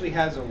this actually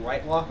has a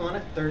write lock on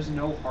it. There's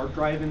no hard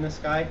drive in this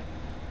guy.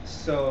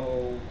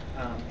 So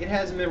it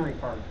has a memory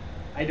card.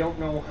 I don't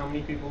know how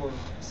many people have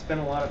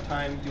spent a lot of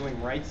time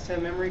doing writes to a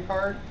memory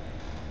card.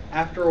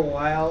 After a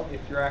while,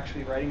 if you're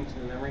actually writing to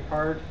the memory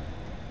card,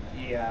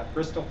 the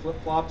Bristol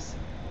flip-flops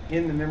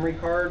in the memory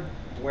card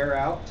wear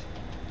out,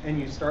 and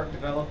you start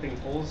developing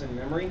holes in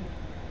memory,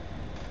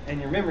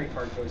 and your memory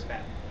card goes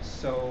bad.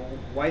 So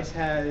Weiss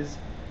has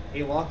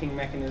a locking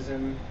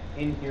mechanism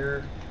in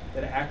here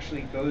that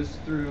actually goes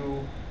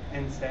through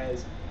and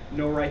says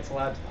no writes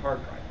allowed to the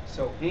hard drive.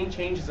 So any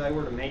changes I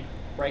were to make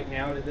right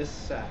now to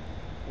this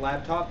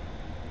laptop,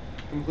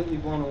 completely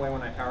blown away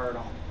when I power it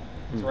on.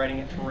 It's writing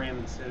it to RAM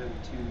instead of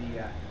to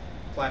the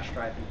flash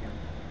drive in here.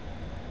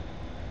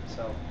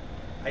 So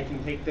I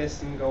can take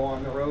this and go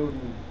on the road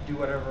and do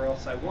whatever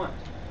else I want.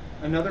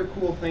 Another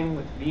cool thing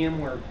with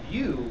VMware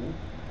View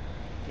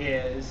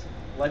is,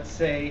 let's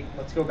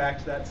go back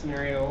to that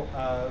scenario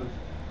of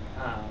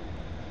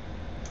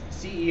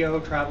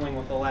CEO traveling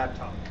with a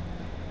laptop.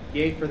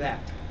 Yay for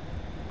that.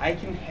 I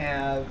can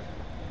have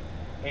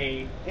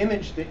a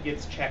image that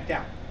gets checked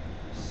out.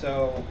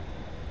 So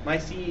my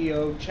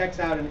CEO checks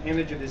out an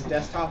image of his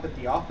desktop at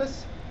the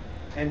office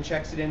and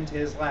checks it into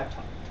his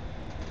laptop.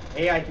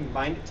 I can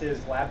bind it to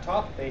his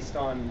laptop based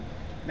on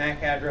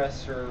MAC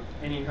address or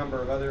any number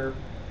of other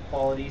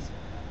qualities.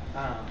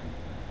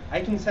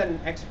 I can set an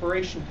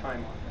expiration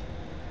time on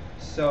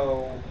it.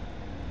 So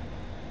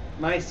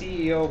my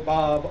CEO,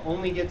 Bob,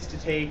 only gets to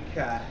take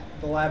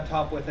the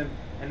laptop with him,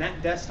 and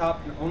that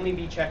desktop can only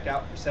be checked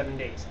out for 7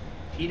 days.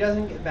 If he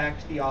doesn't get back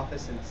to the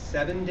office in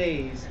 7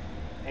 days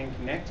and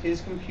connect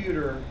his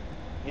computer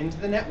into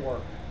the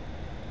network,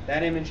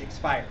 that image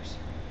expires.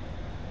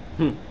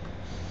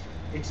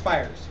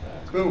 Expires.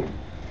 Boom.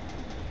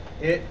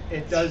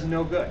 It does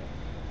no good.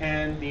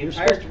 And the You're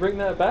supposed to bring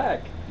that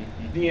back.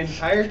 the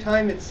entire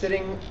time it's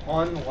sitting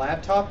on the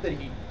laptop that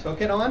he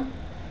took it on,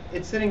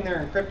 it's sitting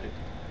there encrypted.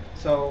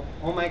 So,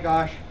 oh my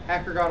gosh,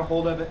 hacker got a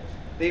hold of it.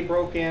 They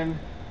broke in.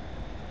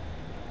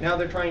 Now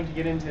they're trying to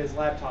get into his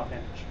laptop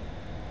image.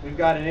 We've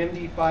got an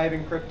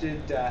MD5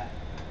 encrypted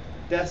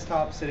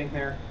desktop sitting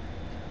there.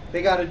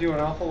 They got to do an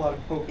awful lot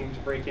of poking to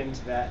break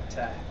into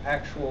that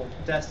actual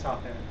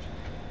desktop image.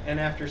 And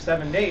after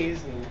 7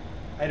 days, and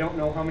I don't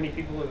know how many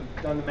people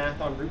have done the math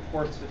on brute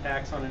force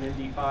attacks on an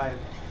MD5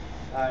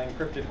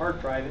 encrypted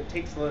hard drive, it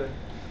takes a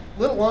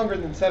little longer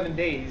than 7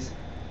 days.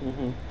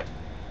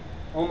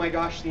 Oh my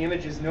gosh, the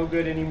image is no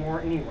good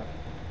anymore anyway.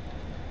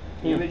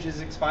 The image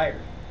is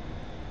expired.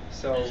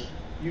 So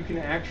you can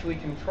actually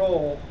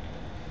control,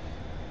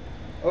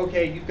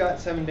 okay, you've got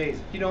 7 days.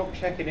 If you don't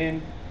check it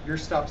in, your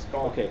stuff's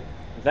gone. Okay,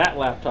 that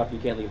laptop you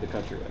can't leave the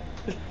country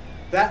with.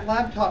 that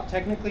laptop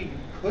technically you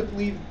could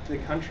leave the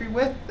country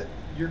with.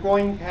 You're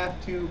going to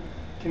have to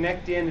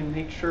connect in and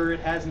make sure it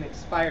hasn't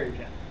expired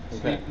yet.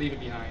 Just leave it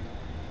behind.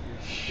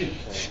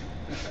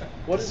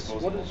 What is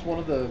one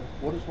of those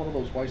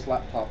Weiss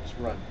laptops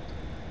run?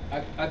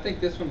 I think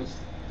this one was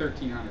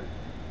 1,300.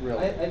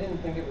 Really? I didn't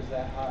think it was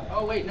that high.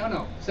 Oh wait,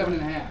 no,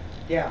 7.5.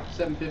 Yeah.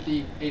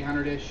 750,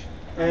 800-ish.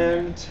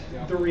 And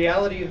Yeah. the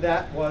reality of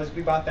that was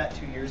we bought that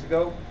 2 years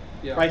ago.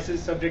 Yeah.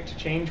 Prices subject to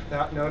change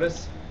without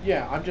notice.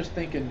 Yeah, I'm just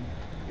thinking,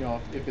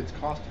 if it's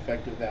cost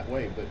effective that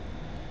way, but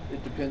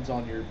it depends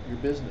on your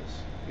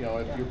business.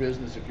 If your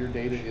business, if your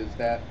data is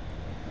that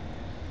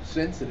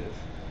sensitive,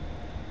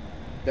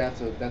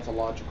 that's a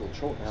logical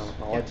choice.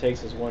 All it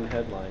takes is one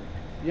headline.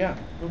 Yeah.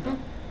 Mm-hmm.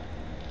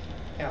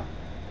 Yeah.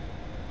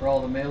 For all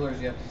the mailers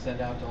you have to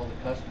send out to all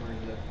the customers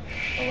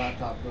that a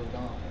laptop goes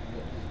on.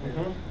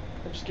 Mm-hmm.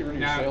 Just get rid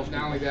of your sales.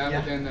 Not only that,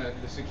 Yeah. but then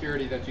the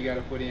security that you got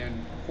to put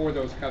in for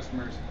those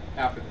customers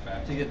after the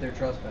fact. To get their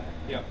trust back.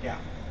 Yep. Yeah.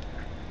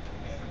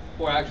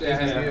 Well, actually,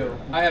 Business view.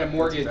 I had a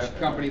mortgage That's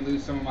exactly company right.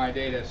 lose some of my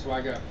data, so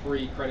I got a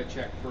free credit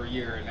check for a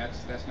year, and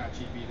that's not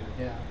cheap either.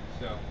 Yeah.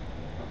 So.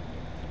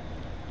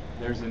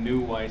 There's a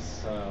new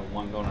Weiss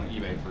one going on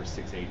eBay for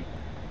 $680.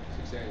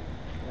 680.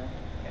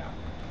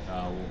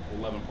 Yeah.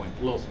 11 point,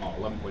 a little small,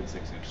 11.6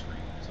 inch screen.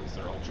 So it's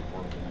their ultra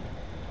portable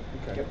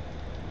one. Okay. Yep.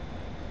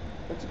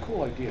 That's a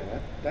cool idea.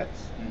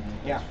 That's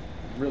Yeah.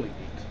 really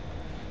neat.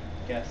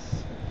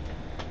 Yes.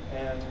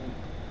 And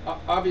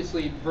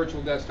Obviously,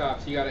 virtual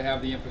desktops, you got to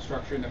have the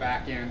infrastructure in the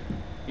back end.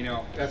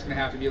 That's going to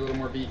have to be a little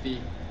more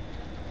beefy.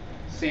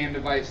 SAN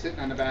device sitting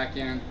on the back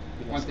end.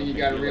 One thing you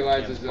got to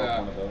realize is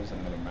one of those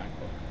and another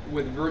MacBook.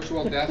 with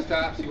virtual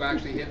desktops, you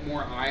actually hit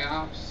more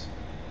IOPS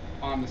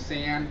on the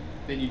SAN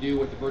than you do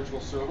with the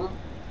virtual server.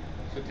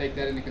 So take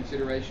that into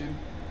consideration.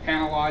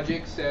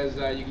 Panalogic says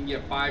you can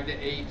get 5 to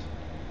 8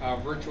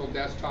 virtual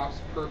desktops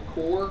per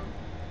core.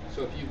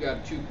 So if you've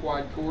got 2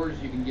 quad cores,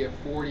 you can get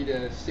 40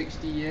 to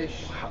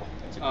 60-ish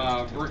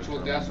virtual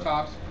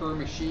desktops per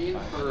machine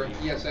for an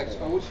ESX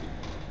host.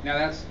 Now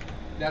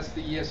that's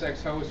the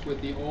ESX host with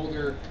the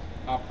older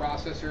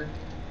processor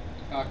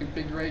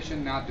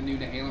configuration, not the new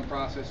Nehalem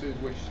processors,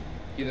 which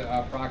get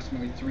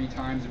approximately 3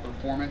 times the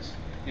performance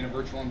in a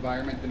virtual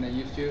environment than they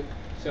used to.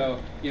 So,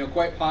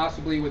 quite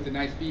possibly with a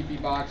nice beefy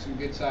box and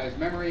good sized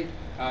memory,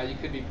 you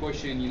could be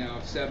pushing,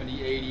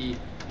 70, 80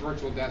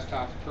 virtual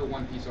desktops per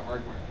one piece of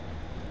hardware.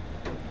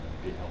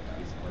 Be a healthy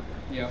piece of hardware.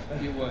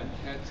 Yeah, you would.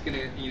 That's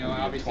gonna,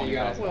 obviously you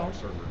got $20,000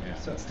 server. Yeah.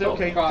 so still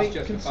Okay, cost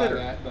justify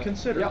that. But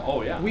consider. Yeah,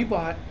 oh, yeah. We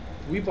bought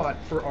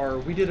for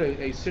we did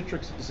a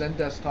Citrix Zen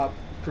desktop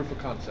proof of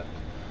concept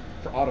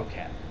for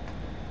AutoCAD.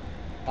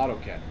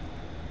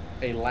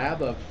 A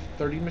lab of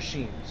 30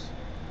 machines.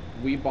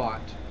 We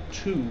bought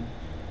 2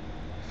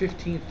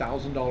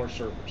 $15,000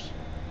 servers.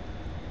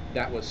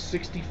 That was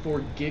 64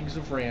 gigs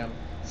of RAM,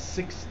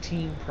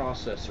 16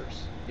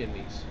 processors in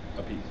these.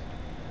 A piece.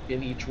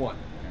 In each one.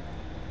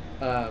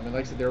 And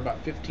like I said, they're about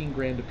 15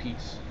 grand a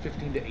piece,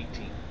 15 to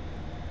 18.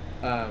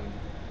 And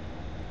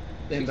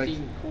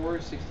 16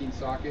 cores, 16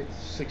 sockets.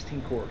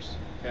 16 cores.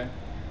 Okay.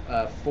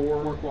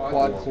 4 quads.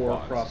 quad Four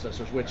core quads.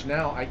 processors, which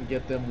now I can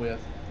get them with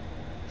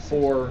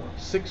 4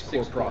 6 core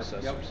 6 core,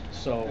 processors. yep.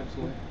 So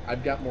Absolutely.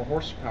 I've got more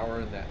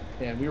horsepower in that.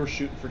 And we were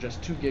shooting for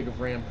just 2 gig of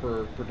RAM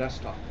per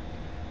desktop.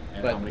 And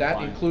how But many that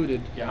clients?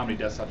 included Yeah, how many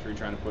desktops were you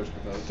trying to push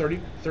with those?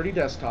 30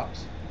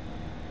 desktops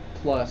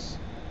plus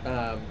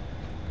I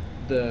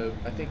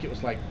think it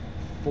was like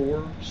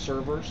 4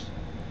 servers,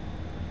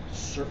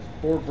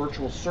 4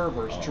 virtual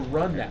servers to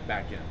run okay. that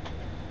back end.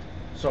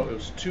 So it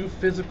was 2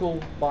 physical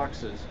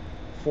boxes,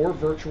 4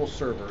 virtual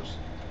servers,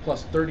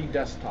 plus 30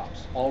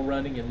 desktops, all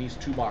running in these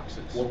 2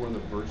 boxes. What were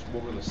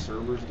the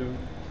servers doing?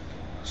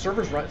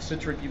 Servers run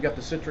Citrix. You've got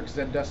the Citrix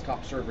Zen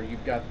desktop server.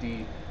 You've got the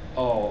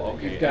Oh,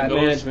 okay. You've got And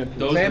those management.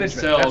 those Management, that's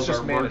themselves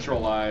just are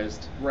management.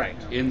 virtualized right.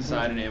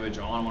 inside an image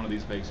on one of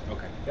these base.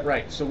 Okay.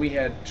 Right, so we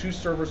had 2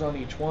 servers on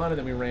each one, and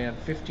then we ran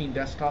 15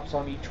 desktops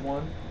on each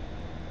one,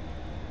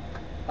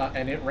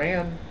 and it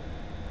ran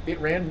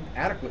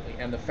adequately.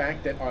 And the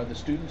fact that the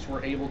students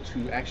were able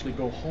to actually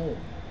go home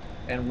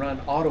and run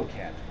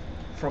AutoCAD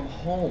from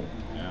home,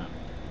 Yeah.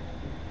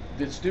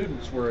 the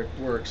students were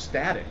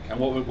ecstatic. And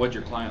what'd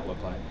your client look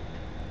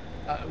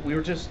like? We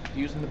were just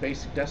using the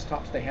basic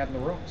desktops they had in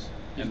the rooms.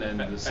 And then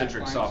the Fat Citrix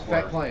clients.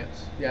 software. Fat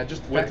clients, yeah,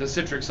 just With fat- the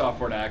Citrix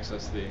software to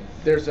access the.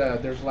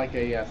 There's like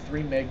a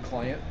 3 meg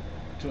client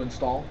to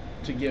install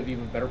to give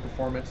even better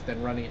performance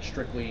than running it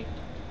strictly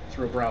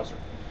through a browser.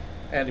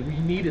 And we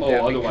needed that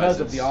otherwise because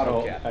of the it's-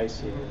 AutoCAD. I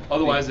see.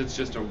 Otherwise, it's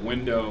just a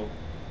window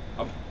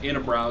in a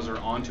browser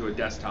onto a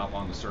desktop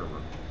on the server.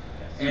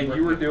 And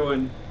you were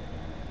doing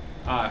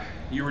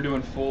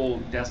full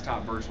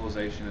desktop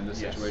virtualization in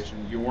this Yes.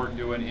 situation. You weren't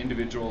doing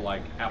individual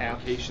like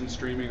application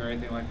streaming or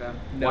anything like that.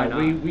 No, Why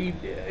not?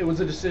 it was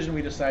a decision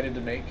we decided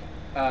to make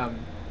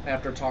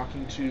after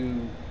talking to.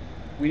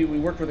 We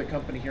worked with a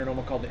company here in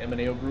Omaha called the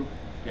M&AO Group.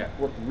 Yeah.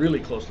 Worked really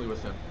closely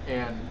with them,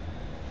 and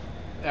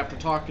after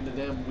talking to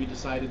them, we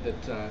decided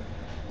that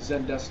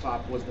Zen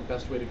Desktop was the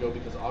best way to go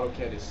because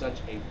AutoCAD is such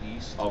a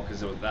beast. Oh,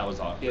 because that was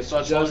It's so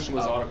that just solution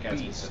was a AutoCAD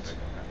beast. specific.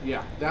 Okay.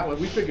 Yeah, that was.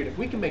 We figured if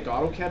we can make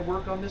AutoCAD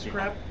work on this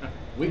crap,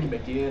 we can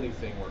make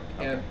anything work.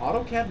 And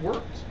AutoCAD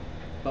worked,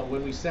 but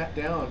when we sat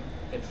down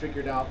and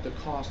figured out the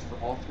cost for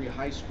all 3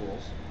 high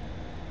schools,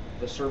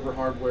 the server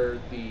hardware,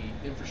 the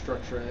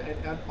infrastructure,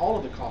 and all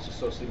of the costs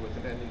associated with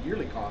it, and the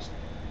yearly cost,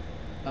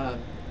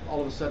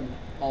 all of a sudden,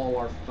 all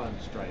our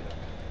funds dried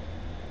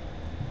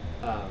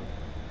up.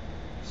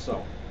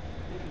 So,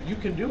 you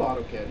can do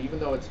AutoCAD, even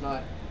though it's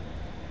not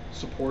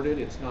supported.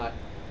 It's not.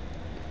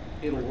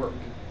 It'll work.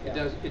 It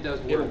does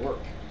work. It'll work.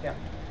 Yeah.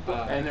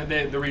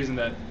 And the reason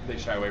that they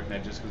shy away from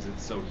that just because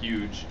it's so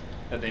huge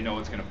that they know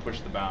it's going to push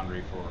the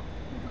boundary for.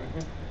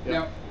 Yep.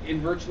 Now,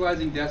 in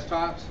virtualizing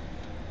desktops,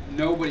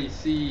 nobody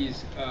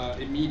sees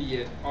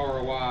immediate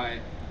ROI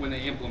when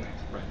they implement.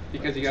 Right.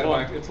 Because you It's got to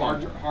long- buy it's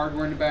long-term.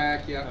 hardware in the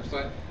back, yeah.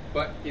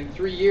 But in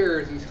 3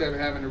 years, instead of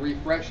having to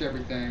refresh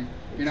everything,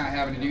 you're not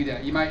having to do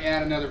that. You might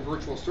add another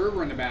virtual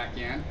server in the back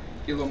end,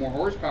 get a little more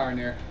horsepower in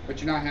there,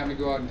 but you're not having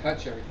to go out and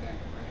touch everything.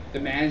 The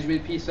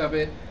management piece of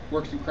it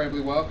works incredibly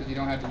well because you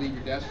don't have to leave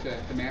your desk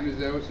to manage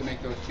those, to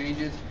make those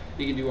changes.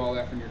 You can do all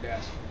that from your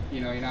desk.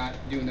 You know, you're not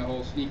doing the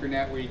whole sneaker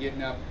net where you're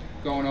getting up,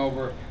 going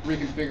over,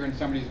 reconfiguring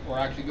somebody's, or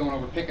actually going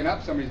over, picking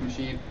up somebody's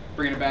machine,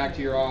 bringing it back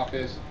to your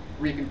office,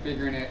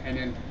 reconfiguring it, and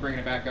then bringing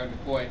it back out and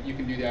deploy it. You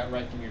can do that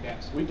right from your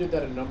desk. We did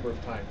that a number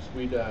of times.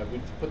 We'd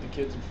put the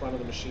kids in front of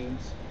the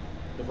machines,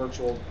 the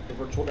virtual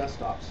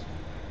desktops,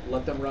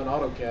 let them run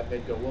AutoCAD.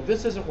 They'd go, well,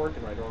 this isn't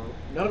working right, or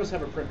none of us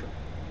have a printer.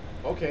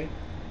 Okay.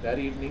 That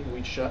evening,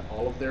 we'd shut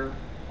all of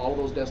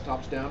those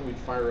desktops down. We'd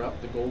fire up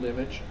the gold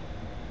image.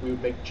 We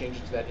would make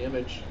changes to that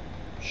image,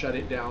 shut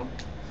it down,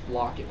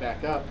 lock it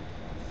back up,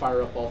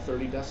 fire up all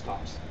 30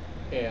 desktops,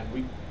 and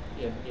we,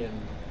 in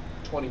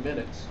 20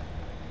 minutes,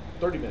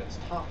 30 minutes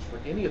tops for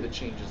any of the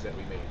changes that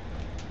we made,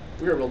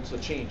 we were able to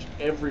change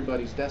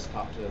everybody's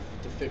desktop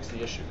to fix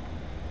the issue.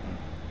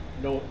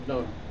 No,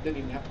 didn't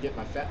even have to get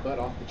my fat butt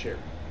off the chair.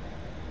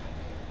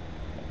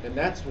 And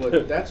that's one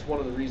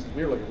of the reasons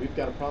we were looking. We've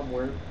got a problem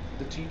where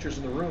the teachers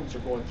in the rooms are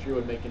going through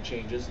and making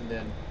changes and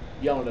then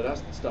yelling at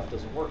us that stuff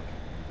doesn't work.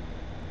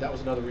 That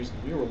was another reason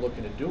we were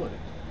looking at doing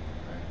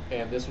it. Right.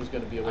 And this was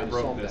going to be a way to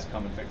solve that.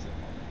 Come and fix it.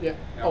 Yeah.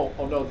 Yeah.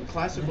 Oh no. The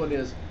classic one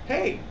is,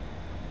 hey,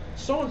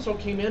 so and so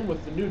came in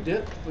with the new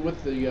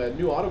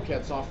new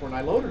AutoCAD software, and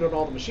I loaded it on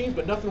all the machines,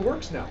 but nothing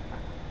works now.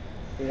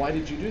 Well, why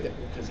did you do that?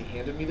 Well, because he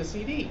handed me the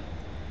CD.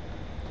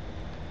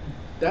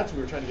 That's what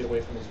we were trying to get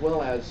away from, as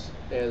well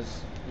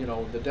as you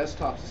know, the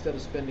desktops. Instead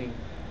of spending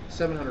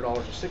 $700 or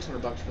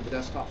 $600 for the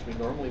desktops we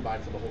normally buy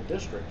for the whole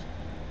district,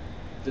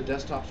 the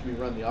desktops we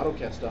run the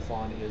AutoCAD stuff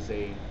on is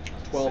a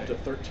 $1,200 to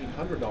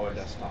 $1,300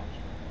 desktop.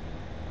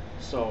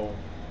 So,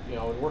 you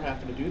know, and we're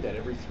having to do that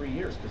every 3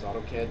 years because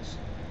AutoCAD's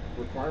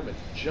requirements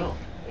jump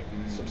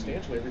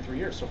substantially every 3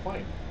 years. So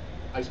fine,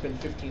 I spend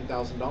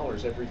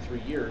 $15,000 every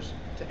 3 years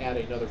to add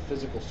another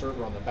physical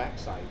server on the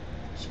backside,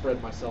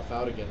 spread myself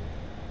out again,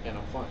 and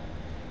I'm fine.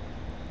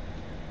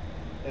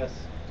 Yes.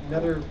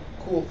 Another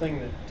cool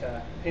thing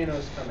that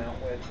Pano's come out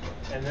with,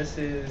 and this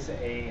is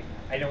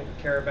I don't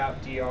care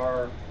about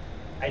DR,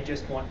 I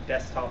just want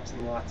desktops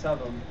and lots of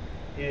them,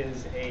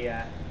 is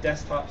a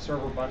desktop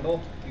server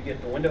bundle. You get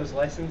the Windows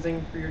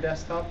licensing for your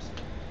desktops,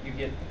 you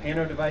get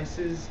Pano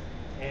devices,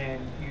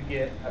 and you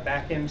get a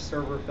back-end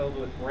server filled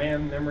with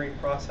RAM, memory,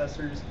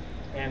 processors,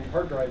 and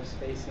hard drive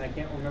space. And I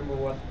can't remember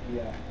what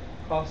the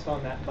cost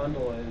on that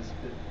bundle is,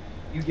 but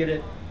you get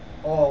it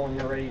all when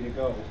you're ready to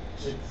go.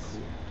 It's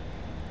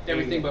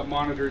Everything but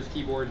monitors,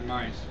 keyboards, and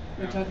mice.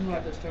 You're talking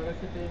about the starter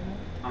kit they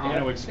have?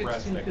 Pano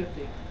Express.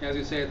 1650. Yeah, I was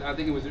gonna say, I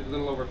think it was a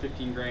little over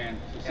 15 grand.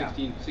 So Yeah.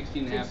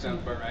 16 and a half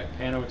sounds about right.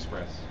 Pano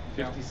Express.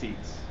 50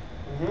 seats.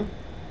 Mm-hmm.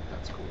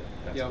 That's cool.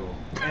 That's Yep. cool.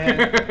 And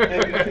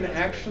you can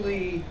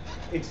actually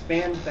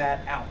expand that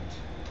out.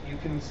 You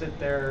can sit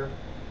there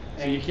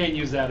So and you can't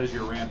use that as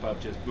your ramp up,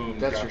 just boom,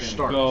 That's drop your in,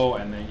 start. go,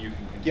 and then you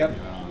can Yep.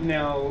 continue on.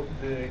 Now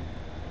the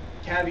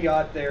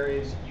caveat there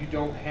is you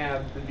don't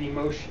have the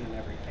vMotion and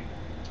everything.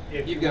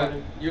 If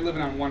You're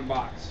living on one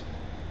box.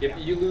 If Yeah.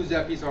 you lose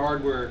that piece of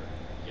hardware,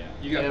 Yeah.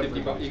 you got 50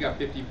 Everybody's you got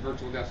 50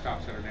 virtual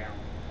desktops that are down.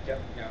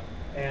 Yep. Yeah.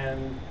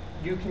 And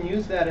you can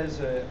use that as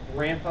a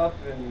ramp up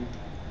and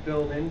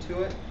build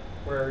into it,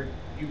 where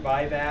you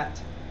buy that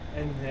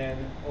and then,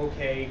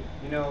 okay,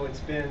 you know,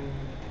 it's been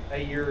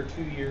a year or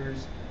 2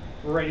 years,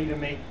 we're ready to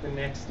make the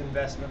next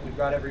investment. We've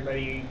got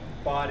everybody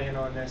bought in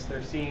on this.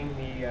 They're seeing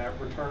the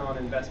return on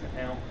investment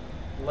now.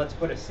 Let's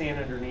put a SAN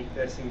underneath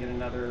this and get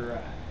another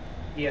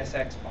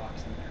ESX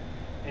box in there.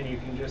 And you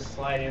can just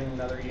slide in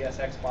another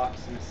ESX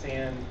box and a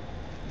SAN,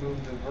 move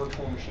the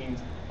virtual machines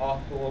off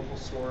the local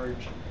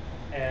storage,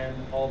 and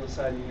all of a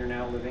sudden you're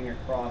now living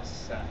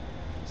across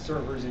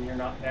servers and you're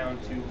not down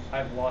to,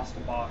 I've lost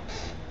a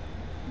box,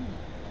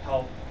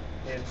 help.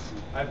 It's,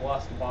 I've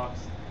lost a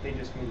box, they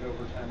just moved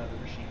over to another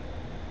machine.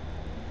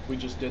 We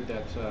just did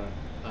that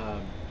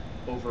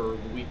over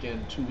the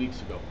weekend 2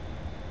 weeks ago.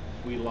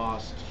 We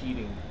lost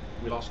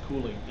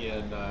cooling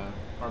in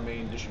our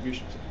main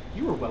distribution.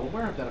 You were well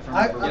aware of that, if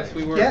I remember right. Yes,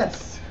 we were.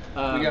 Yes.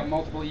 We got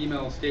multiple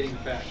emails stating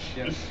facts.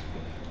 Yes.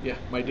 Yeah,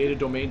 my data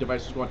domain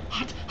device was going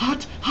hot,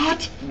 hot,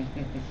 hot.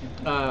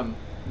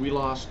 We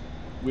lost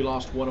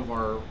one of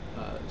our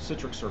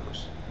Citrix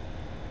servers,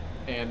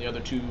 and the other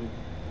two,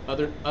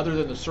 other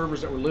than the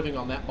servers that were living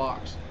on that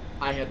box,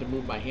 I had to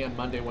move my hand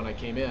Monday when I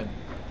came in.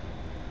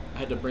 I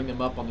had to bring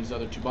them up on these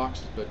other two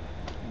boxes, but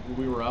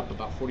we were up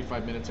about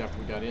 45 minutes after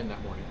we got in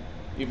that morning,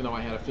 even though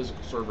I had a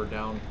physical server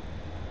down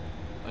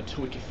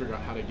until we could figure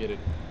out how to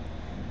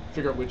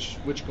figure out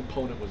which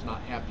component was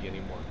not happy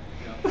anymore.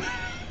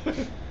 Yeah.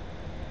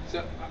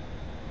 So,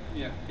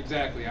 yeah,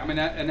 exactly. I mean,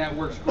 that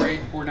works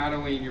great for not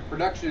only in your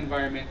production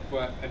environment,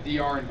 but a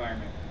DR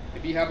environment.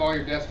 If you have all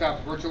your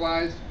desktops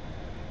virtualized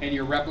and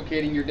you're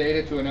replicating your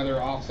data to another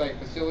offsite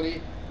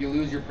facility, you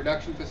lose your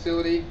production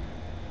facility.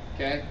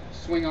 Okay,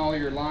 swing all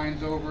your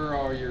lines over,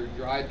 or your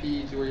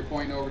IP to where you're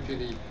pointing over to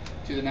the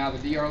now the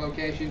DR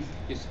location.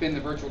 You spin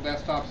the virtual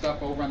desktops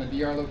up over on the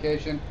DR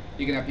location.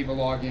 You can have people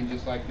log in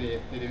just like they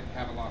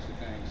haven't lost a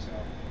thing. So,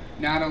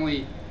 not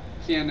only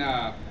can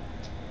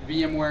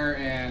VMware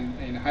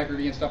and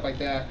Hyper-V and stuff like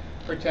that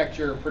protect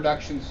your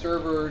production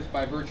servers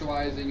by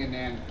virtualizing and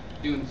then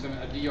doing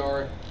a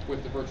DR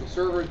with the virtual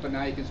servers, but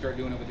now you can start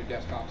doing it with your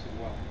desktops as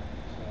well.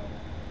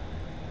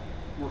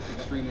 So, works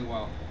extremely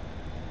well.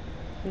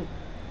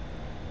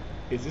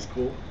 Is this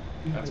cool?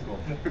 That's cool.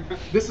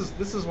 This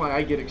is why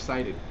I get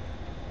excited.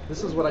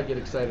 This is what I get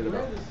excited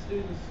Where about. do the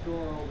students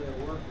store all their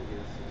work with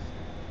your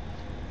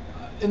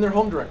system? In their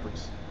home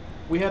directories.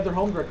 We have their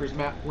home directories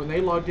mapped. When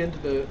they logged into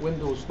the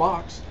Windows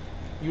box,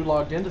 you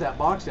logged into that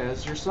box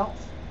as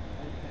yourself.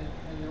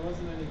 And there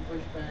wasn't any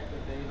pushback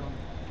that they don't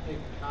take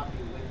a copy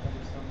with them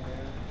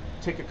somewhere?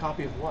 Take a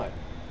copy of what?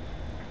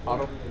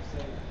 Whatever Auto.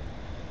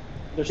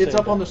 they say. It's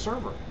up on the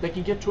server. They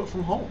can get to it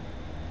from home.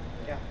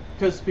 Yeah.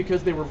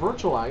 Because they were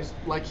virtualized,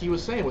 like he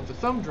was saying, with the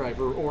thumb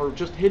driver or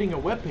just hitting a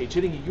web page,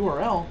 hitting a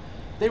URL,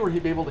 they were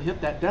able to hit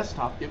that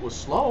desktop. It was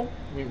slow.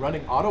 I mean,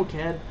 running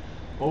AutoCAD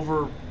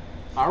over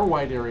our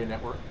wide area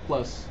network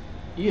plus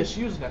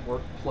ESU's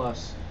network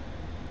plus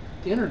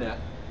the internet.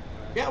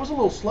 Yeah, it was a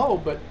little slow,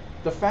 but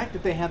the fact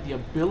that they had the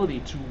ability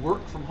to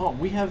work from home.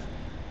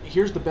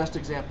 Here's the best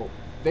example.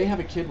 They have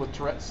a kid with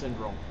Tourette's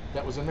syndrome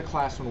that was in the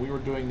class when we were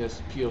doing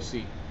this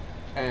POC,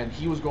 and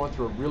he was going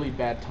through a really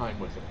bad time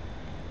with it.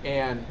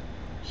 And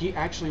he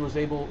actually was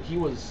able, he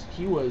was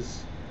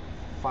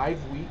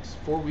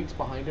 4 weeks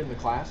behind in the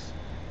class.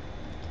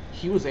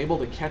 He was able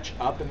to catch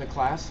up in the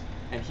class,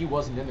 and he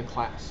wasn't in the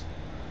class.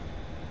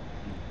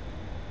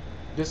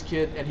 This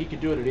kid, and he could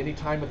do it at any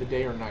time of the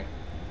day or night.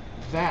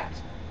 That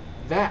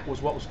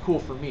was what was cool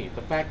for me.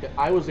 The fact that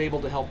I was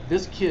able to help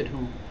this kid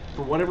who,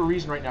 for whatever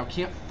reason right now,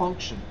 can't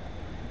function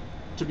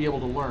to be able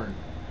to learn.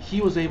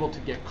 He was able to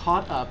get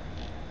caught up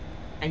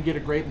and get a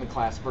grade in the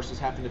class versus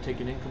having to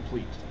take an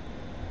incomplete.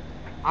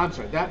 I'm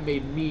sorry, that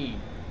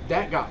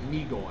got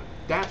me going.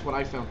 That's what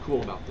I found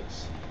cool about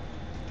this.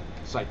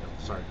 Side note,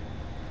 sorry.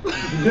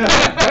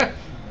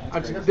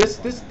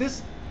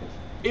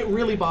 It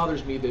really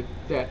bothers me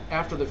that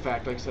after the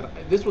fact, like I said,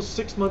 this was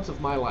 6 months of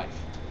my life.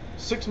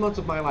 6 months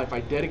of my life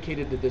I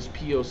dedicated to this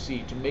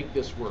POC to make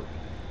this work.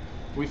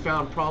 We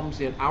found problems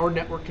in our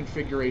network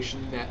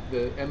configuration that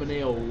the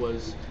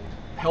MNAO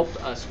helped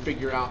us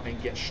figure out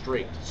and get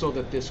straight so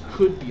that this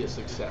could be a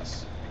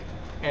success.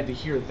 And to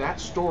hear that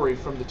story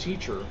from the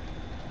teacher,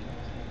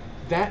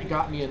 that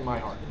got me in my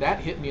heart. That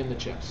hit me in the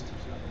chest.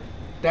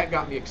 That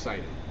got me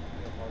excited.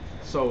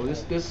 So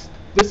this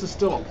is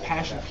still a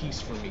passion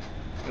piece for me,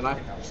 and I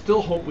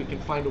still hope we can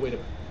find a way to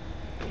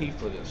pay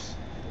for this.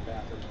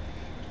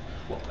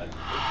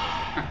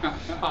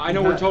 I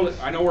know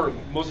we're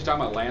mostly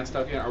talking about LAN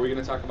stuff. Yeah, are we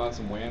going to talk about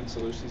some WAN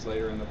solutions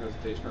later in the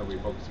presentation, or are we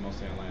focusing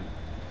mostly on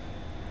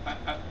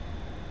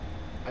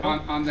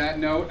LAN? On that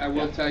note, I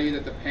will tell you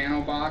that the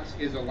panel box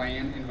is a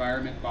LAN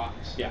environment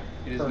box. Yeah.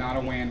 It is not a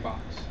WAN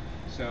box.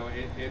 So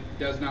it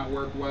does not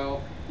work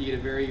well. You get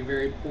a very,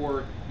 very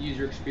poor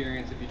user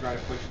experience if you try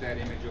to push that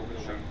image over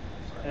the WAN.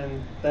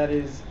 And that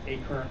is a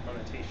current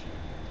limitation.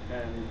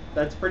 And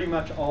that's pretty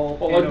much all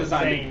Well, it's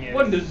saying is.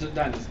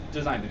 wasn't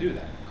designed to do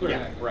that. Clearly.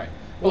 Yeah. Right.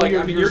 Well,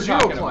 Well, your zero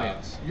talking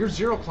clients. Your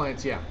zero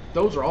clients, yeah.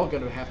 Those are all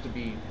going to have to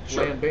be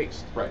Sure. LAN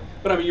based. Right.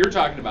 But I mean, you're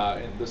talking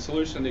about the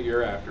solution that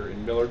you're after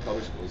in Millard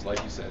Public Schools,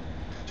 like you said,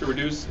 to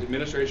reduce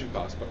administration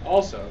costs, but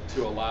also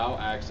to allow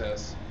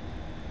access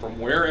from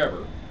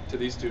wherever to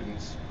these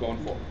students going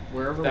forward.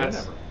 Wherever, That's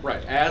whenever.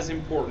 right. As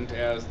important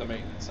as the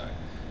maintenance side.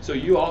 So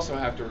you also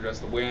have to address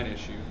the WAN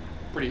issue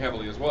pretty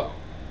heavily as well.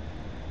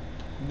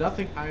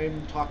 Nothing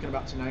I'm talking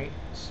about tonight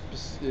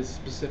is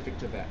specific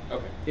to that.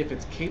 Okay. If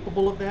it's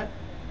capable of that,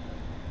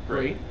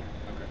 great.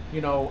 Okay. You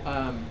know,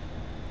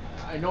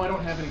 I know I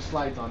don't have any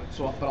slides on it,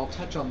 but I'll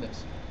touch on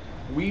this.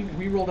 We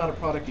rolled out a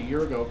product a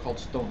year ago called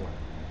Stoneware.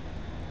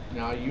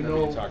 Now you Remember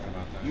know you talking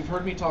about that. you've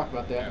heard me talk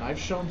about that, Yeah. and I've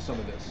shown some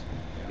of this.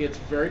 Yeah. It's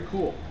very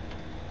cool.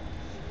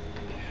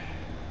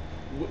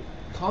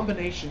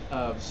 Combination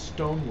of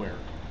Stoneware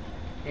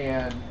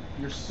and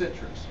your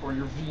Citrix or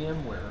your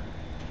VMware,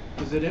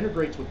 because it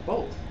integrates with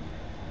both.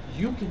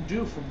 You can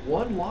do from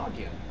one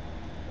login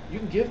You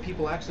can give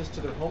people access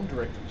to their home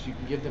directories. You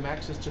can give them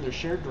access to their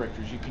shared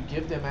directories. You can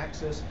give them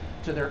access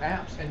to their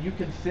apps, and you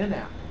can thin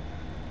app.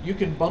 You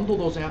can bundle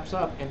those apps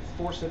up and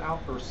force it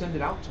out or send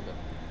it out to them.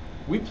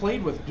 We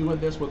played with doing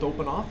this with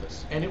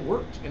OpenOffice, and it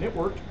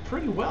worked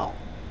pretty well.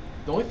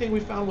 The only thing we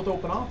found with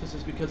OpenOffice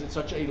is because it's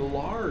such a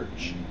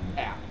large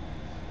app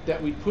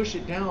that we push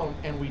it down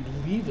and we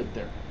leave it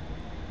there.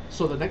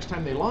 So the next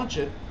time they launch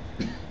it,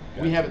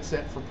 we have it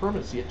set for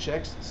permanency. It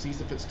checks,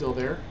 sees if it's still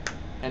there,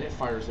 and it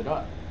fires it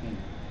up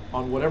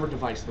on whatever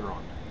device they're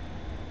on.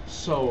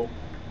 So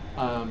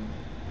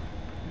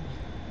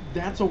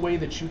that's a way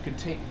that you can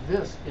take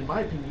this. In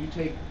my opinion, you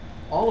take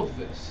all of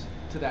this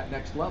to that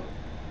next level.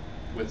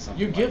 With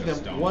something You give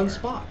like them one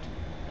spot.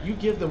 You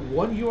give them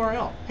one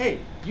URL. Hey,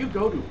 you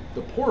go to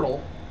the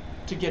portal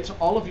to get to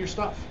all of your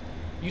stuff.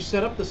 You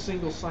set up the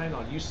single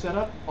sign-on. You set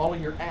up all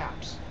of your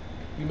apps.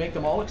 You make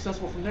them all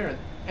accessible from there,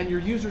 and your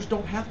users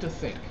don't have to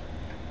think.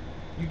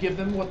 You give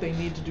them what they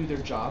need to do their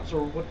jobs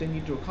or what they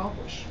need to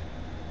accomplish.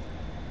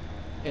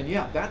 And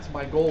yeah, that's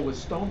my goal with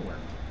Stoneware,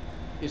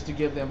 is to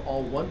give them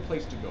all one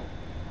place to go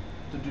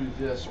to do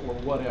this or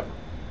whatever.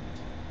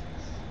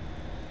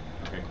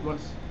 Okay, cool.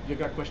 You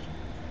got a question?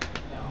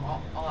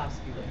 No, I'll ask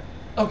you later.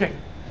 Okay.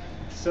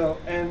 So,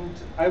 and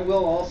I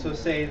will also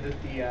say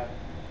that the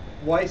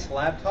Weiss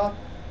laptop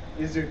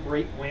is a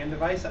great WAN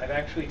device. I've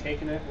actually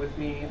taken it with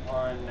me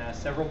on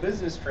several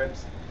business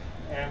trips,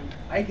 and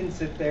I can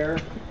sit there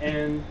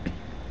and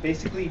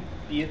basically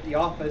be at the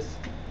office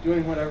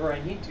doing whatever I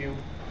need to,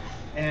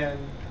 and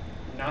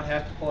not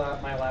have to pull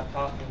out my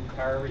laptop and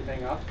power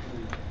everything up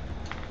and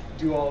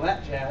do all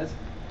that jazz.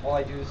 All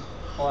I do is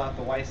pull out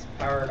the Weiss,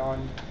 power it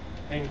on,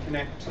 and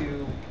connect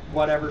to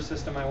whatever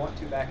system I want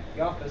to back at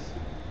the office.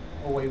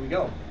 Away we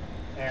go.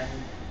 And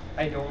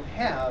I don't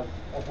have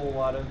a whole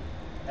lot of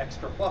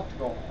extra fluff to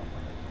go along with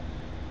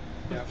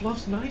it. But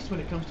fluff's nice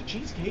when it comes to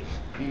cheesecake.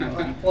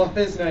 Fluff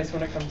is nice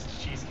when it comes to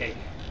cheesecake.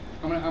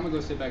 I'm gonna go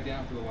sit back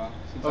down for a little while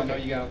since I know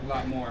you got a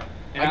lot more.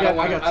 And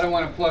I don't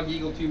want to plug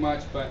Eagle too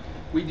much, but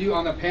we do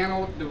on the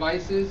panel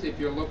devices. If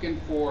you're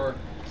looking for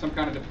some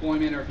kind of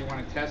deployment, or if you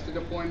want to test a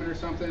deployment or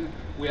something,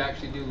 we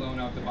actually do loan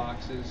out the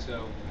boxes,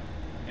 so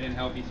and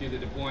help you through the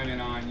deployment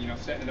on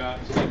setting it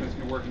up, seeing if it's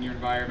going to work in your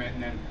environment,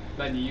 and then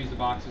letting you use the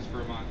boxes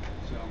for a month.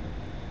 So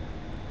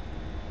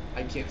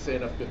I can't say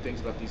enough good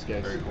things about these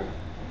guys. Very cool.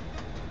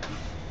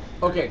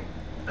 Okay,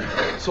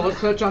 so let's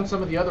touch on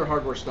some of the other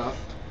hardware stuff.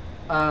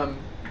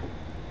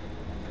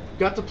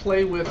 Got to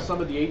play with some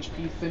of the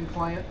HP thin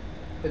client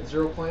and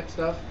zero client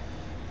stuff.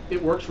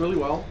 It works really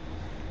well,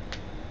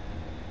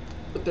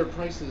 but their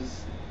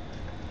prices.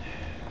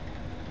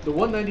 The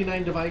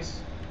 $199 device,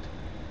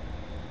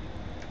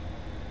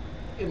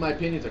 in my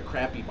opinion, is a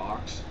crappy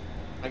box.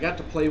 I got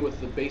to play with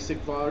the basic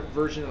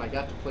version, and I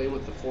got to play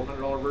with the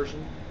 $400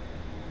 version.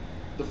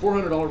 The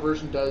 $400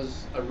 version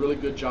does a really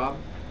good job,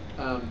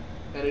 and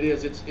it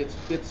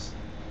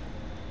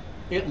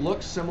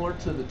looks similar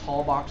to the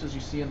tall boxes you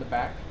see in the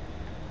back.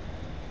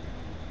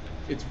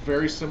 It's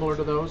very similar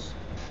to those.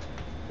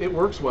 It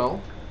works well,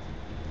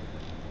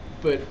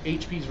 but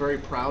HP's very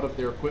proud of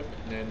their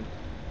equipment, and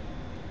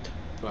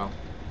well,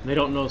 They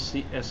don't know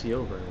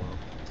SEO very well.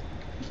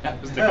 I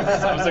was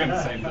thinking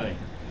the same thing.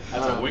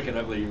 That's a wicked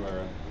ugly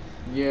URL.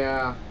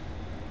 Yeah,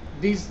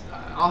 these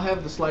I'll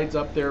have the slides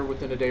up there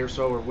within a day or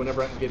so, or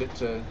whenever I can get it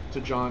to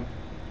John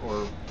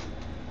or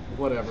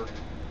whatever,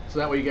 so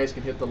that way you guys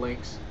can hit the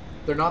links.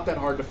 They're not that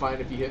hard to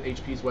find if you hit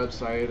HP's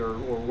website or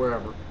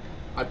wherever.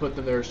 I put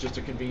them there. It's just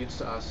a convenience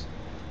to us.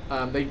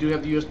 They do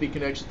have the USB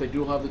connections. They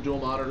do have the dual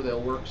monitor.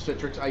 They'll work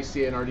Citrix,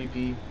 ICA, and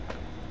RDP.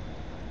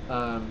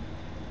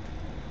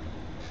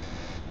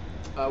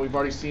 We've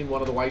already seen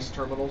one of the Weiss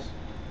terminals.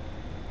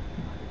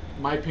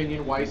 In my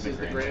opinion, Weiss is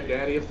the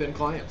granddaddy of thin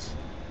clients.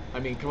 I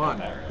mean, come on.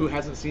 Who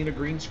hasn't seen a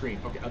green screen?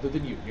 Okay, other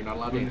than you. You're not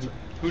allowed to answer.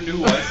 Who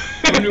knew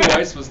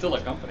Weiss was still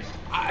a company?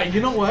 You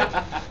know what?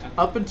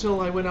 Up until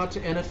I went out to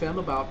NFM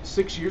about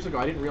 6 years ago,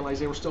 I didn't realize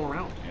they were still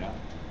around. Yeah.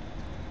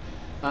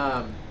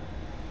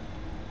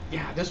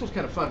 Yeah, this was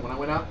kind of fun when I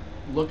went out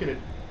looking at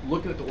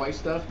the Weiss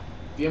stuff,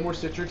 VMware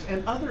Citrix,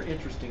 and other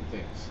interesting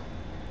things.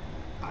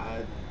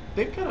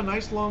 They've got a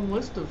nice long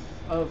list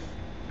of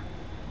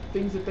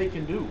things that they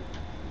can do.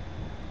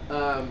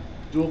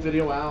 Dual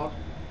video out,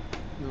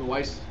 the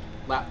Weiss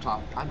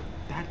laptop. I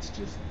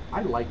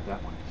like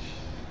that one.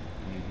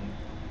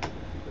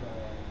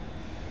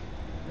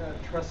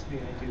 Trust me,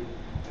 I do.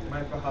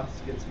 My boss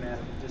gets mad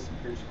if it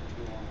disappears for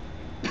too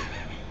long.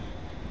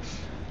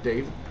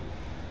 Dave?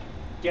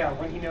 Yeah,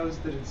 when he knows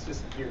that it's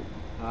disappeared.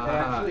 It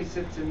actually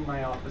sits in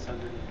my office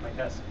underneath my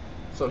desk.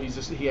 So he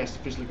has to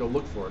physically go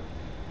look for it.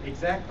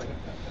 Exactly.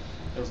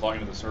 Just log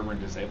into the server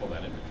and disable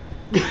that image.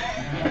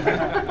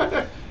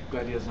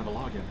 Glad he doesn't have a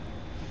login.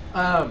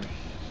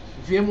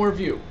 VMware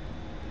View.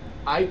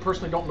 I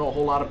personally don't know a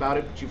whole lot about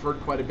it, but you've heard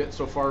quite a bit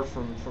so far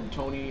from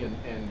Tony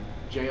and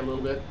Jay a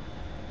little bit.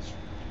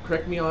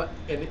 Correct me on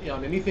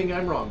anything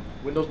I'm wrong.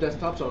 Windows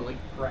desktops only.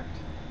 Correct.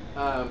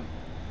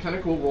 Kind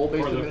of cool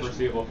role-based For the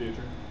administration. foreseeable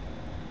future.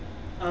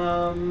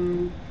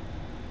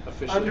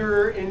 Officially.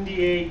 Under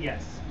NDA,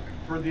 yes.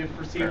 For the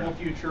foreseeable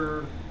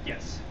future,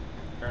 yes.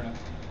 Fair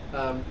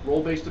enough.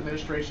 Role-based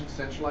administration,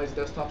 centralized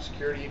desktop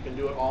security, you can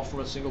do it all from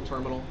a single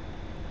terminal,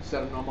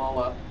 setting them all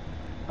up.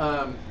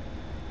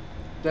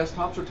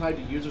 Desktops are tied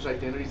to users'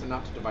 identities and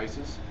not to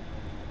devices.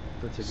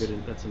 That's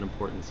an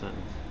important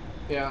sentence.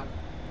 Yeah.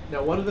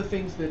 Now, one of the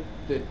things that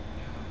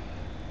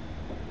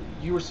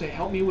you were saying,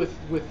 help me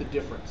with the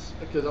difference,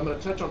 because I'm going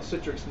to touch on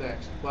Citrix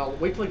next. Well,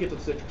 wait till I get to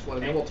the Citrix one,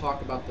 and then we'll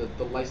talk about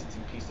the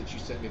licensing piece that you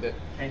sent me. That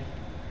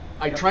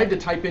I tried to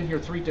type in here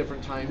 3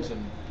 different times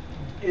and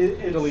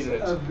deleted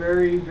it. It's a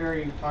very,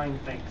 very fine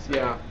thing. So.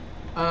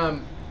 Yeah.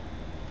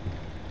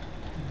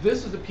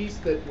 This is a piece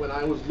that when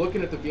I was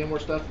looking at the VMware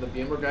stuff and the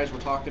VMware guys were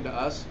talking to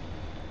us,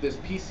 this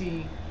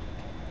PC,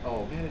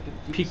 oh man, it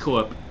did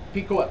PCOIP.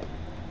 PCOIP,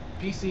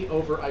 PC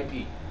over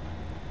IP.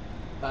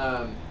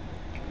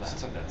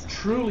 That's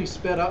truly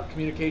sped up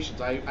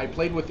communications. I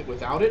played with it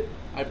without it.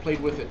 I played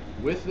with it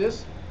with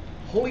this.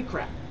 Holy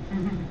crap.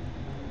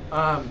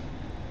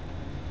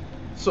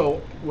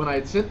 So when I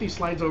had sent these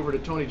slides over to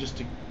Tony just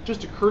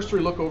to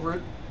cursory look over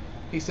it,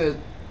 he said,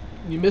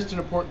 you missed an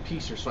important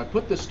piece here. So I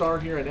put this star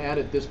here and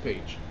added this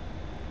page.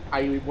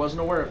 I wasn't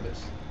aware of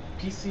this.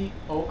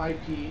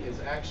 PCOIP is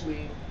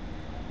actually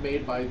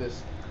made by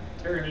this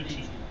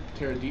Teradici.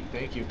 Teradici,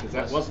 thank you, because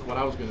that wasn't what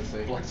I was going to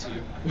say. Bless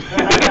you.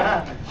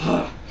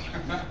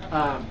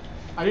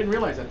 I didn't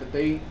realize that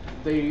they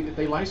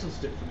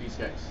licensed it for these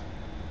guys.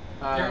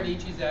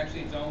 Teradici is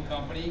actually its own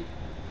company.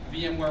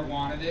 VMware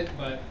wanted it,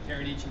 but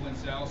Teradici wouldn't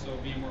sell, so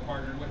VMware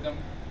partnered with them.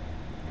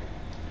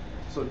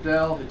 So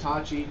Dell,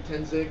 Hitachi,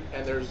 Tenzig,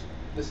 and there's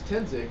this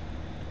Tenzig.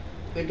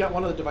 They've got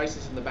one of the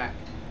devices in the back.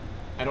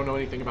 I don't know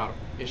anything about it.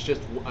 It's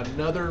just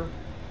another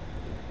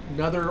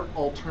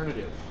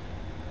alternative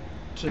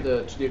to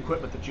the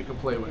equipment that you can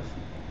play with.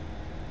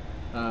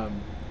 But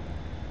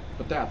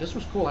this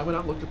was cool. I went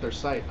out and looked at their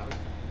site.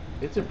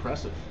 It's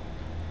impressive.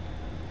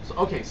 So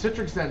okay,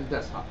 Citrix Zen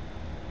desktop.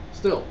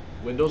 Still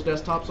Windows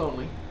desktops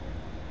only.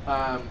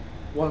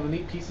 One of the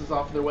neat pieces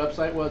off of their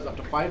website was up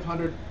to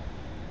 500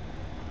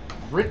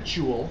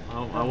 virtual.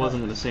 I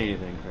wasn't going to say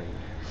anything, Craig.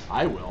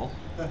 I will.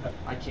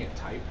 I can't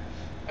type,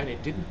 and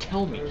it didn't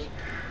tell me.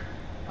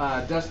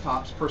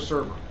 Desktops per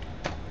server,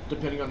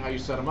 depending on how you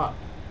set them up.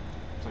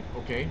 It's like,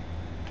 okay.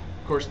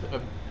 Of course,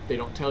 they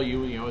don't tell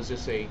you, is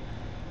this a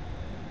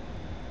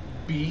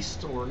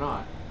beast or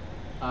not?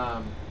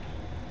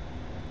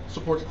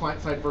 Supports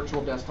client-side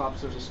virtual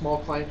desktops. There's a small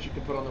client you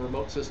can put on the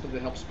remote system to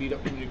help speed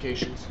up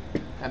communications,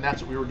 and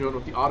that's what we were doing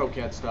with the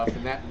AutoCAD stuff,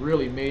 and that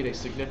really made a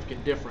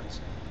significant difference.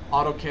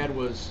 AutoCAD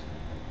was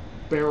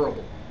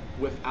bearable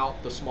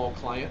without the small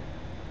client.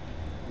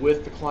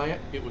 With the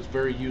client, it was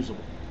very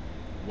usable.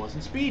 It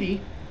wasn't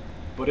speedy,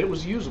 but it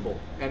was usable,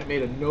 and it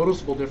made a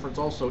noticeable difference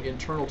also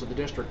internal to the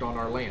district on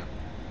our LAN.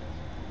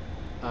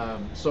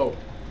 So,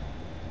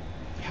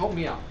 help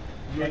me out.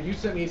 You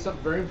sent me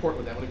something very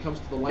important with that when it comes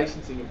to the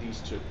licensing of these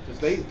two,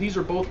 because these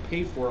are both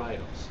paid-for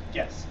items.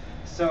 Yes.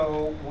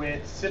 So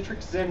with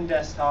Citrix Zen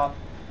Desktop,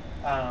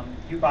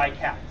 you buy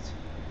cabs.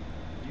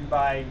 You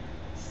buy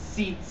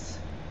seats.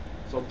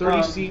 So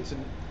 30 seats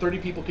and 30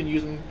 people can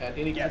use them at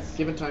any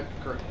given time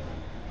concurrently.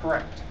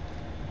 Correct.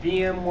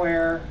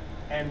 VMware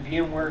and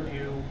VMware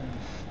View,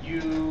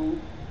 you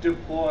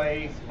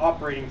deploy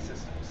operating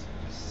systems.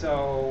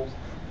 So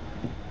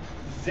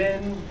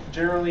Zen,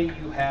 generally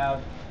you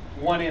have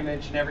one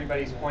image and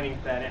everybody's pointing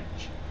at that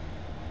image.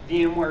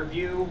 VMware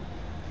View,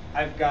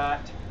 I've got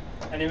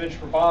an image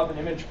for Bob, an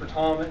image for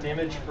Tom, an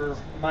image for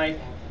Mike,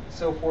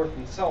 so forth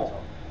and so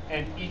on.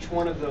 And each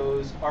one of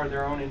those are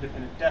their own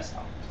independent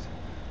desktops.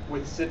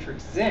 With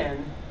Citrix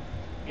Zen,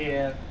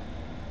 if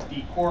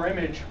the core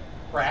image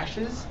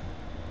crashes,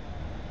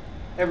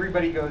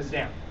 everybody goes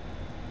down.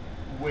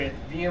 With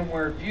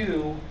VMware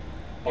View,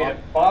 if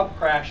Bob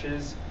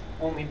crashes,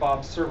 only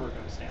Bob's server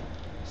goes down.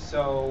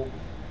 So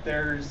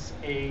there's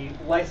a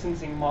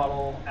licensing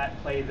model at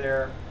play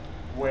there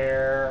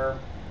where,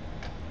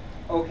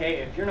 okay,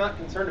 if you're not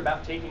concerned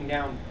about taking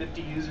down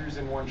 50 users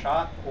in one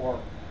shot or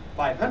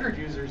 500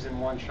 users in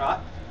one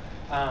shot,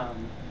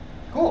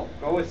 cool,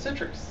 go with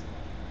Citrix.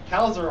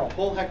 CALs are a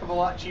whole heck of a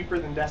lot cheaper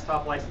than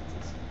desktop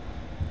licenses.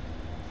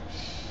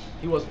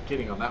 He wasn't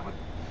kidding on that one.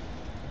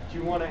 Do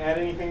you want to add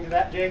anything to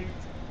that, Jake?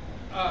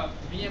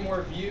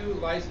 VMware View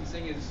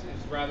licensing is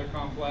rather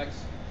complex.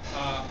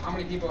 How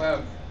many people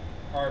have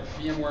our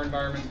VMware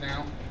environments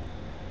now?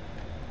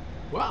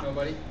 Wow.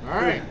 Nobody? All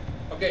right.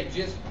 Okay,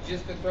 just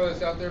to throw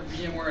this out there,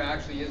 VMware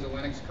actually is a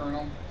Linux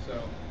kernel,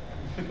 so.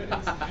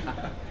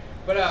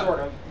 But sort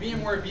of.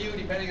 VMware View,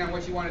 depending on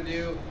what you want to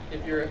do,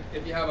 if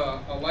you have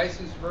a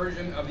licensed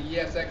version of the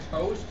ESX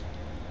host,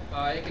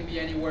 it can be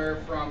anywhere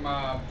from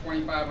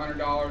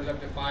 $2,500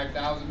 up to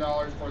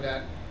 $5,000 for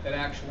that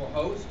actual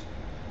host.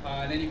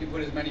 And then you can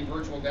put as many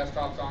virtual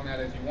desktops on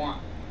that as you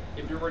want.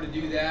 If you were to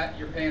do that,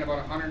 you're paying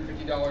about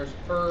 $150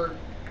 per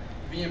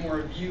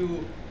VMware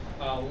View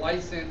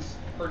license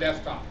per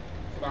desktop.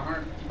 It's about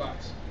 150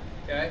 bucks.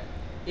 Okay?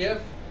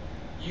 If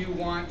you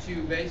want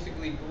to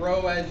basically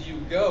grow as you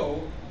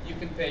go, you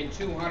can pay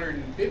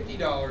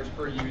 $250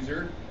 per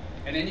user,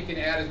 And then you can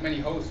add as many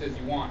hosts as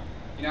you want.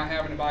 You're not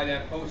having to buy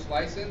that host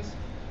license.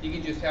 You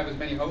can just have as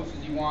many hosts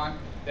as you want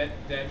that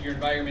your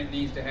environment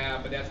needs to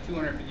have, but that's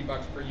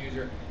 $250 per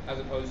user as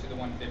opposed to the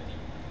 150.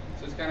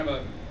 So it's kind of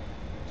a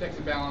checks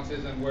and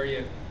balances on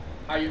where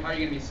how you're going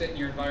to be setting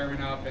your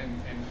environment up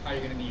and how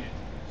you're going to need it.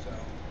 So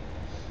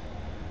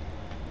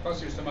plus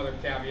there's some other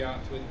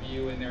caveats with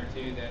view in there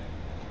too that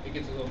it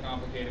gets a little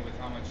complicated with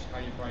how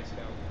you price it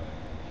out.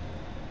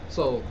 But.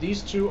 So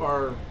these two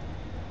are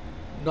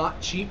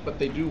not cheap, but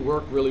they do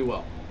work really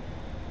well.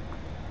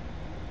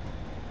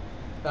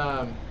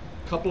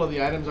 Couple of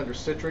the items under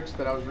Citrix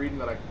that I was reading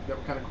that were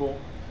kind of cool.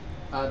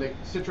 The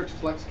Citrix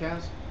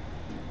FlexCast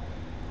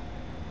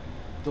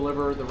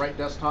deliver the right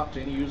desktop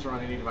to any user on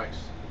any device.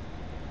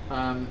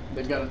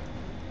 They've got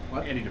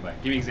what? Any device.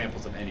 Give me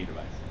examples of any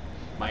device.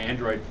 My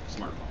Android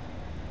smartphone.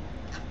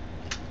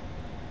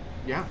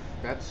 Yeah,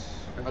 it's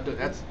a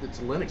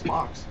Linux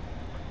box.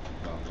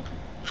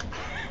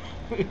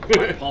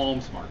 My Palm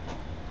smartphone.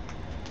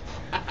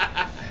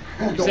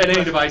 You said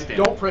any device, Dan.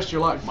 Don't press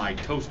your luck. My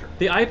toaster.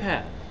 The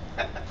iPad.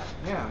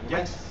 Yeah.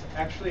 Yes,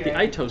 actually, The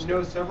I iToaster.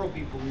 know several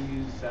people who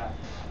use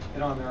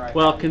it on their iPad.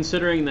 Well,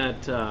 considering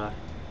that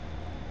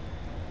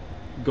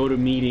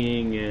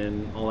GoToMeeting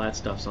and all that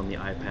stuff's on the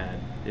iPad,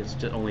 it's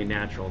just only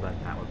natural that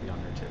would be on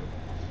there too.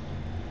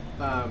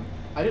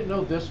 I didn't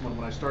know this one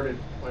when I started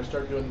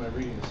doing my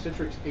reading. The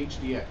Citrix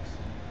HDX,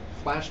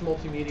 Flash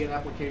multimedia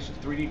applications,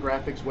 3D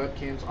graphics,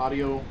 webcams,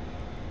 audio.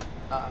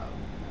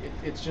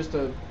 It's just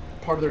a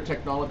part of their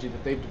technology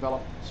that they've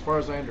developed, as far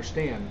as I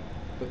understand,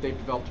 that they've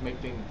developed to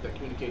make that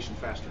communication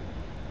faster.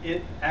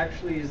 It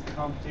actually is the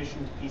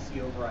competition to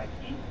PC over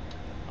IP.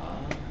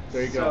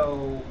 There you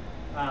go.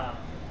 So, I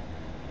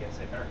guess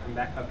I better come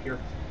back up here.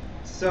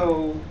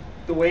 So,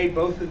 the way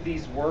both of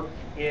these work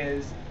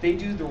is they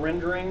do the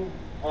rendering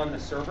on the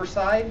server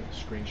side.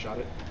 Screenshot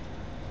it.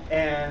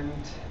 And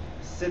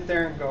sit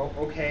there and go,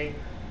 okay,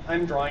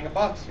 I'm drawing a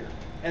box here.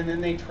 And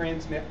then they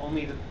transmit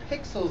only the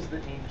pixels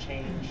that need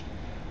changed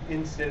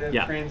instead of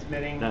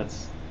transmitting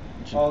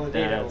all the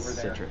data over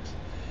there. Citrix.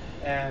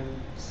 And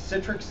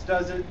Citrix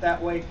does it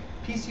that way.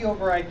 PC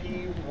over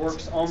IP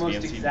works almost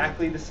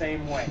exactly the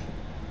same way.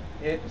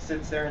 It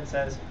sits there and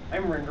says,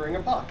 I'm rendering a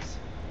box.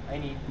 I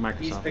need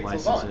these Microsoft pixels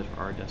licenses on. it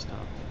for our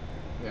desktop.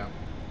 Yeah.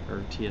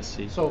 Or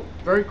TSC. So,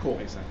 very cool.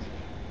 Makes sense.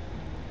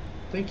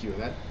 Thank you.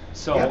 That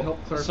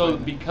helped clarify. So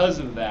because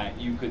of that,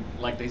 you could,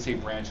 like they say,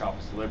 branch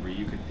office delivery.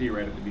 You could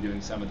theoretically be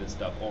doing some of this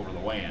stuff over the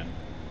WAN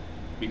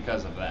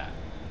because of that.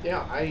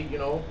 Yeah,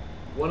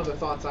 one of the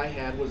thoughts I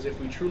had was if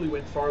we truly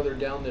went farther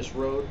down this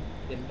road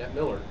at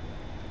Miller,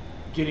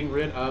 getting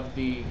rid of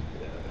in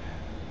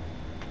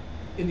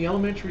the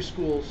elementary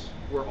schools,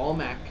 we're all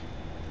Mac,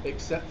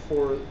 except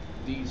for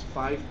these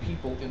 5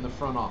 people in the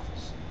front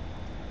office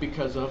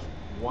because of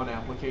one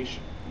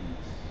application.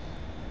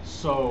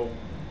 So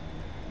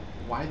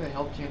why the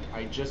hell can't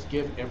I just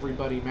give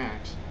everybody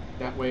Macs?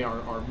 That way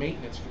our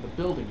maintenance for the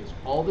building is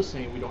all the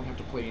same. We don't have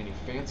to play any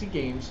fancy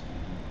games.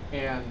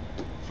 And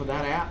for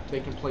that app, they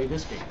can play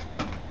this game.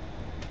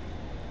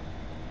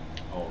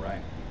 Oh,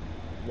 right.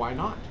 Why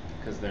not?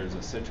 Because there's a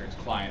Citrix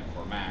client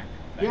for Mac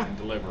that can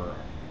deliver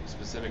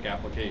specific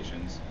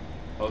applications,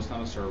 host on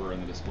a server,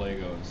 and the display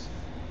goes.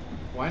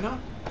 Why not?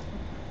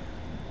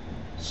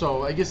 So,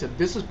 like I said,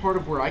 this is part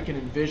of where I can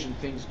envision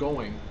things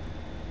going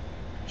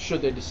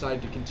should they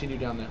decide to continue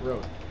down that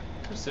road.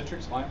 Is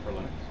Citrix client for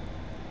Linux?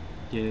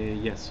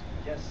 Yes.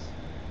 Yes.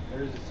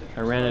 There is a Citrix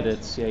I ran it client.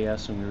 at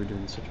CAS when we were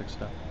doing the Citrix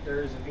stuff.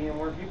 There is a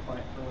VMware View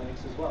client for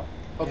Linux as well.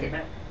 Okay. And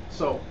Mac.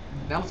 So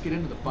now let's get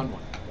into the fun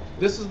one.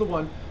 This is the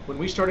one when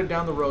we started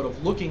down the road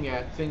of looking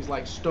at things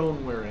like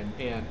Stoneware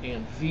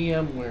and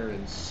VMware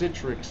and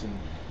Citrix and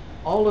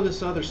all of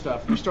this other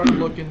stuff. We started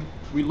looking.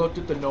 We looked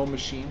at the GNOME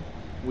machine.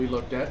 We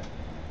looked at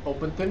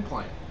Open Thin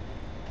Client.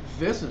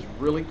 This is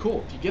really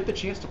cool. If you get the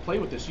chance to play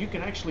with this, you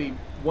can actually.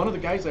 One of the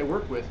guys I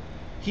work with,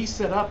 he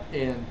set up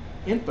an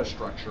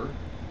infrastructure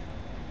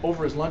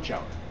over his lunch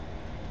hour.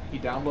 He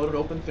downloaded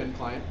Open Thin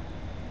Client,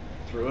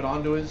 threw it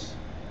onto his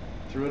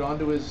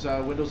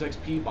Windows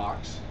XP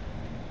box,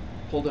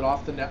 pulled it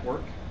off the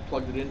network,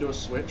 plugged it into a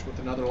switch with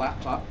another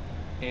laptop,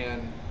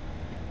 and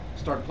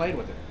started playing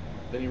with it.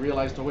 Then he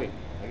realized, oh wait,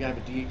 I gotta have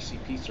a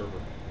DHCP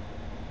server.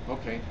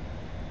 Okay.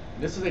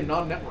 This is a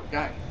non-network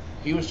guy.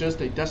 He was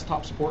just a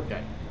desktop support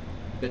guy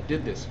that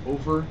did this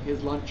over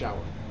his lunch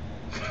hour.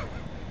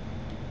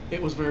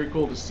 It was very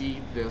cool to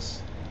see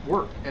this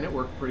work, and it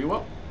worked pretty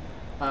well.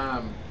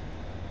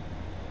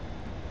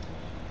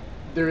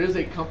 There is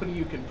a company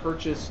you can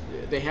purchase.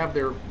 They have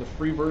the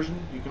free version.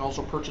 You can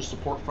also purchase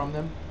support from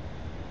them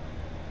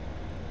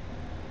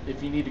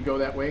if you need to go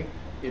that way.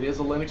 It is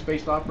a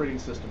Linux-based operating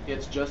system.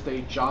 It's just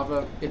a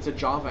Java. It's a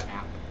Java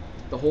app.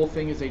 The whole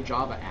thing is a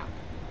Java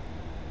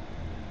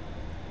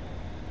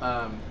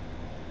app.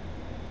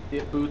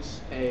 It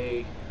boots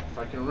if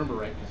I can remember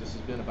right, because this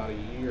has been about a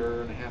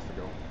year and a half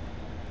ago.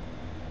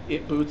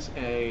 It boots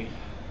a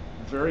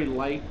very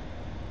light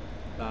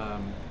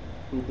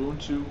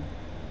Ubuntu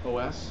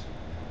OS,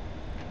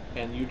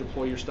 and you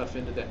deploy your stuff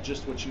into that,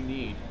 just what you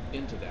need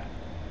into that.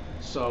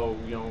 So,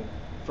 you know,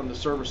 from the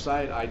server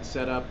side, I'd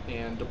set up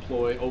and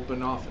deploy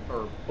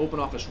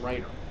OpenOffice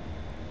Writer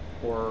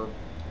or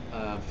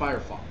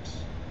Firefox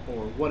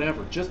or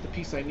whatever, just the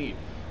piece I need.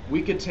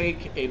 We could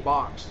take a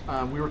box.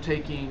 We were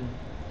taking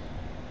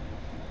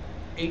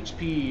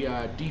HP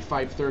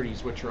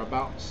D530s, which are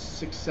about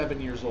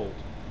 6-7 years old,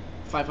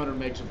 500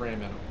 megs of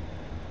RAM in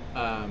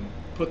them.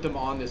 Put them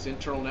on this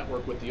internal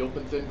network with the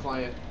OpenThin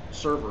client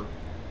server,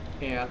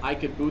 and I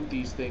could boot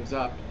these things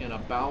up in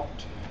about,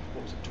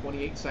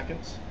 28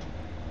 seconds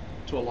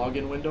to a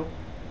login window.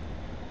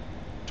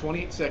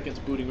 28 seconds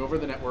booting over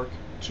the network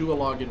to a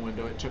login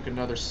window. It took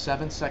another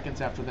 7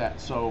 seconds after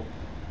that. So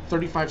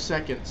 35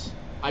 seconds,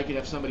 I could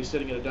have somebody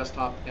sitting at a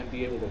desktop and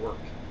be able to work.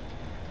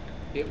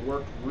 It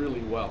worked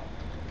really well.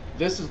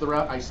 This is the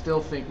route I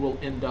still think we'll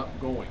end up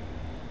going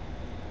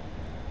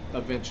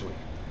eventually.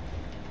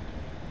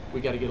 We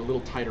got to get a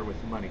little tighter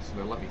with money, so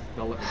they'll let me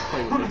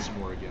play with it some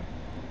more again.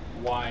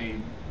 Why?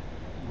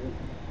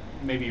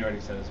 Maybe you already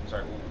said this. I'm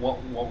sorry.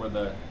 What were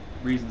the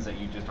reasons that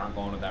you just aren't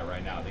going with that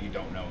right now, that you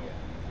don't know yet?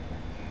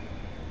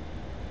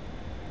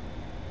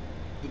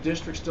 The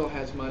district still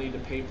has money to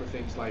pay for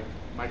things like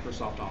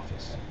Microsoft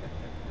Office,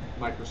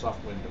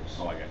 Microsoft Windows.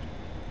 Oh, I got you.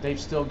 They've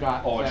still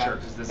got Oh, that. sure,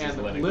 because this and is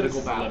the Linux. political This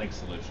is the battle. Linux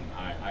solution.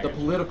 I The got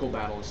you. political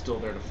battle is still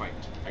there to fight.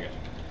 I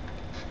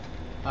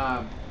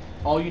got you.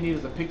 All you need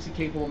is a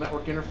PXE-capable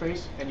network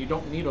interface, and you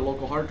don't need a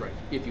local hard drive.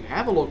 If you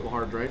have a local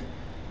hard drive,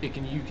 you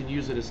can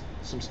use it as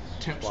some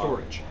temp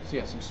storage. So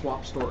yeah, some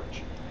swap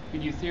storage.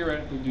 Could you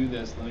theoretically do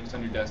this Linux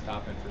on your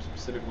desktop, and for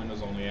specific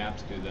Windows-only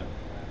apps, do the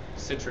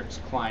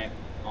Citrix client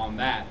on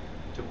that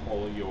to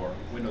pull your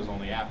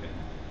Windows-only app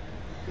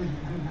in?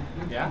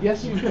 Yeah?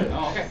 Yes, you could.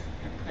 Oh, okay.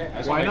 I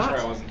just Why want to make not? sure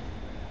I wasn't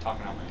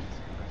talking out my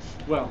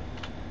ass. Well,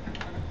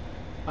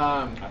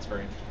 That's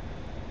very interesting.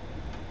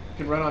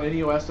 can run on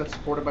any OS that's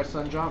supported by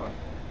Sun Java.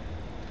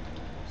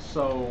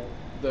 So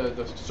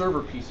the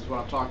server piece is what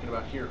I'm talking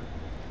about here.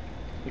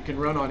 It can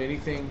run on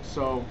anything,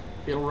 so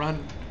it'll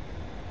run,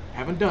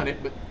 haven't done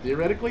it, but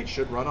theoretically it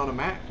should run on a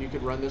Mac. You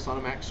could run this on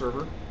a Mac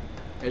server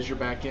as your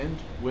backend,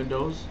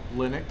 Windows,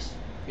 Linux,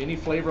 any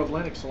flavor of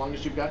Linux, so long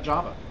as you've got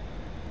Java.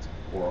 It's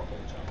Oracle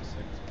Java 6.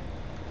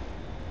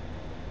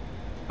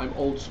 I'm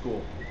old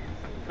school.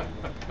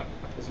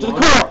 As To the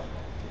long core!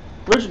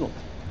 Original.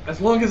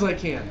 as long as I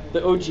can.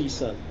 The OG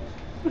son.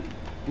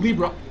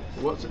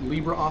 What's it?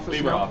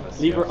 LibreOffice? LibreOffice.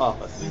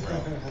 LibreOffice.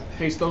 In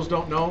case those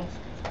don't know,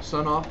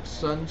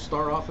 Sun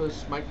Star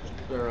Office,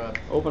 OpenOffice.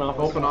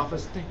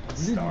 OpenOffice thing.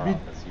 Star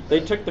Office. They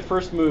took the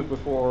first move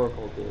before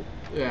Oracle did.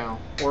 Yeah,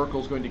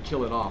 Oracle's going to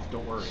kill it off.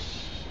 Don't worry.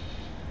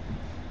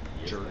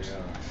 Jerks.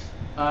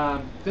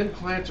 Thin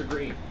clients are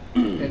green,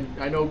 and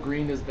I know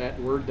green is that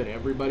word that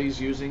everybody's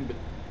using, but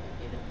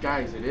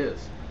guys, it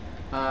is.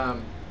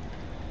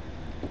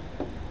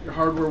 Your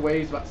hardware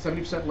weighs about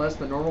 70% less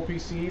than normal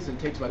PCs and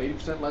takes about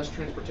 80% less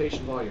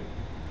transportation volume.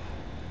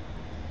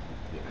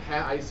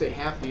 I'd say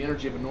half the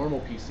energy of a normal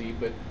PC,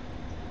 but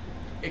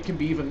it can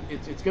be even.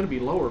 It's going to be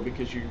lower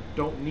because you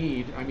don't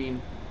need. I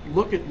mean,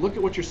 look at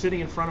what you're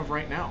sitting in front of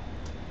right now.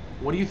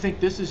 What do you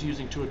think this is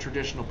using to a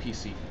traditional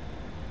PC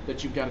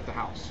that you've got at the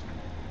house,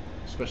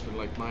 especially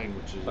like mine,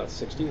 which is About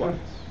 60 watts.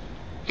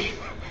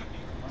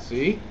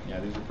 See? Yeah,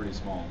 these are pretty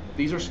small.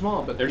 These are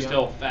small, but They're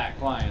still fat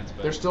clients.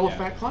 But they're still yeah. a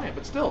fat client,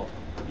 but still,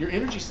 your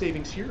energy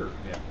savings here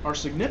Yeah. are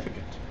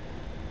significant.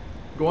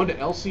 Going to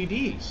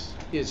LCDs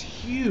is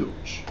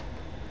huge.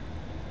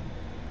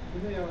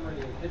 You may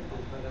already have hit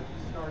this, but have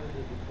you started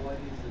to deploy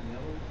these in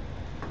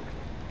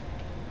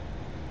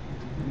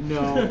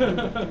yellow?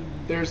 No.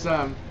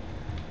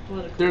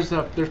 There's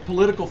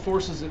political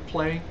forces at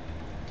play.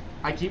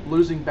 I keep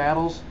losing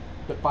battles,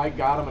 but by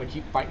God, I'm going to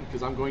keep fighting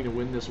because I'm going to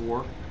win this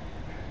war.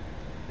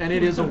 And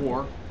it is a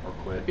war. Or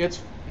quit.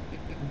 It's.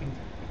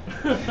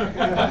 Sorry,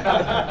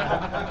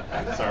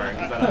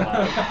 is that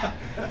allowed?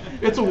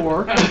 It's a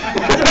war.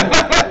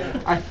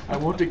 I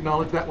won't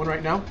acknowledge that one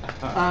right now.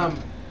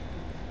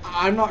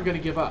 I'm not going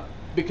to give up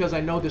because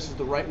I know this is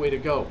the right way to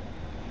go.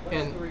 What's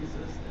And the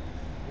resistance,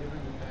 given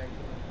the fact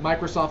that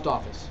Microsoft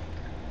Office.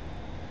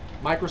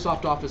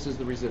 Microsoft Office is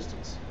the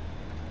resistance.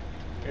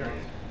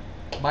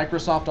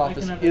 Microsoft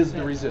Office is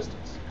the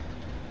resistance.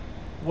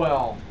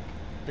 Well,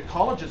 the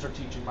colleges are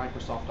teaching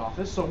Microsoft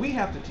Office, so we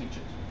have to teach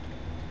it.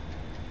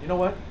 You know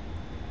what?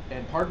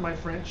 And pardon my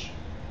French,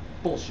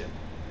 bullshit.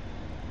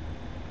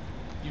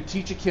 You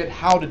teach a kid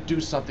how to do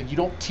something. You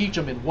don't teach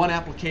them in one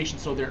application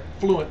so they're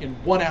fluent in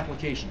one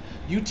application.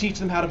 You teach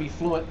them how to be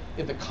fluent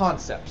in the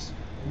concepts,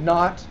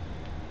 not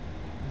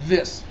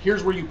this.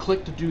 Here's where you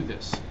click to do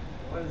this.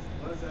 what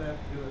does that have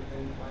to do with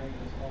things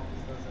Microsoft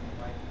Office doesn't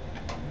like?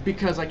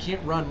 Because I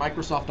can't run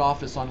Microsoft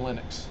Office on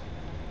Linux.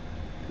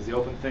 Because the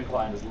open thin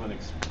client is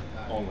Linux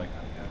only.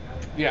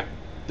 Yeah.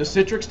 The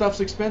Citrix stuff's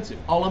expensive.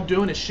 All I'm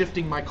doing is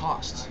shifting my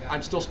costs.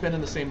 I'm still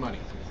spending the same money.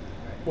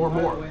 Or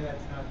By more. the way,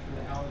 that's not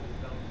true. Colleges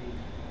don't teach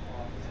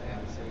Office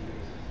and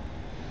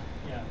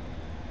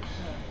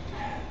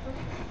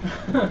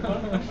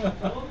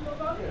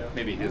Citrix.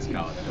 Maybe his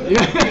college.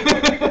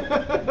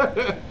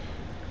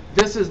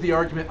 This is the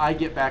argument I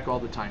get back all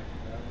the time.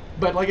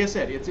 But like I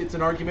said, it's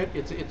an argument.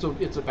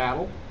 It's a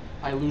battle.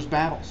 I lose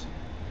battles,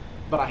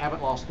 but I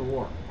haven't lost the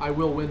war. I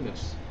will win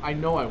this. I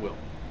know I will,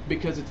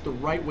 because it's the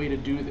right way to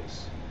do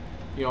this.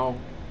 You know,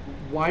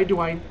 why do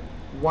I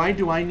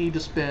need to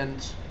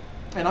spend?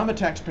 And I'm a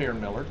taxpayer in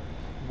Millard.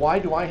 Why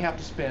do I have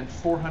to spend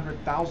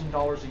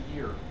 $400,000 a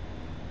year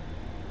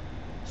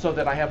so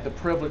that I have the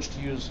privilege to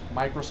use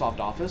Microsoft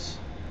Office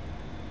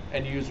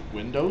and use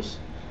Windows?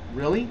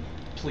 Really?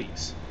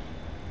 Please.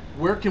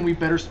 Where can we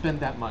better spend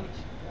that money?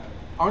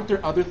 Aren't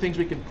there other things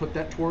we can put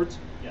that towards?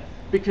 Yes.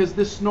 Because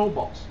this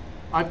snowballs.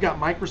 I've got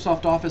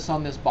Microsoft Office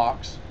on this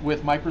box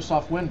with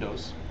Microsoft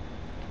Windows.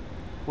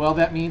 Well,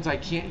 that means I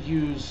can't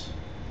use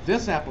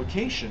this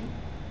application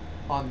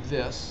on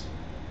this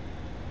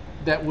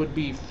that would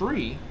be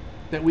free,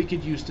 that we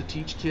could use to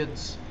teach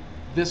kids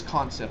this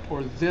concept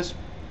or this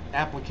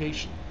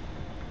application.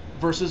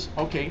 Versus,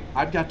 okay,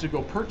 I've got to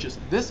go purchase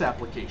this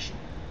application.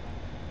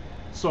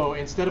 So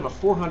instead of a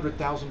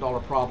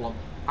 $400,000 problem,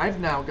 I've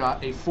now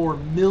got a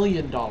 $4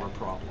 million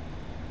problem.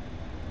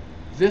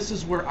 This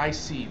is where I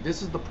see,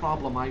 this is the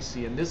problem I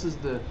see, and this is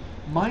the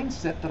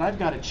mindset that I've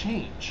got to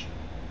change.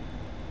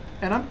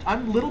 And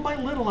I'm little by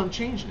little, I'm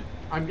changing it.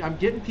 I'm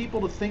getting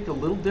people to think a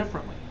little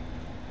differently.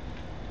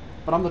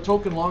 But I'm the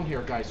token long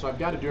hair guy, so I've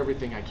got to do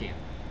everything I can.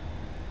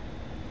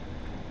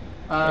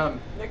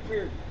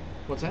 Neckbeard.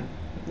 What's that?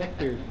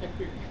 Neckbeard.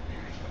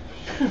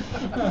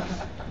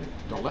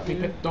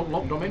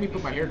 Don't make me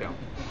put my hair down.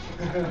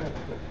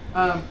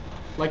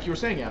 Like you were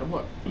saying, Adam,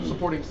 look,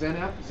 supporting Zen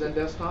app, Zen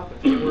desktop, and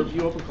Framework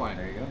View Open Client.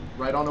 There you go.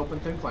 Right on Open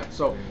Thin Client.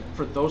 So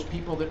for those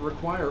people that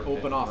require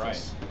Open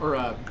Office or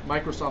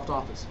Microsoft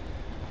Office,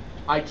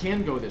 I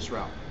can go this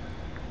route.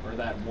 Or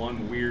that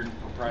one weird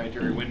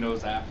proprietary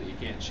Windows app that you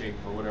can't shake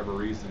for whatever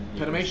reason.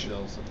 You can Pedimation.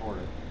 still support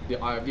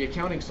it. The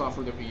accounting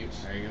software that we use.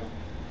 There you go.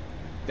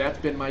 That's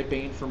been my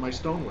bane for my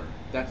stoneware.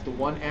 That's the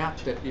one app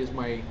that is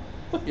my.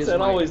 Is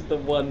that always the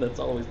one that's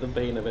always the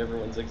bane of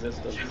everyone's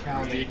existence?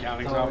 The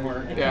accounting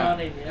software. Yeah.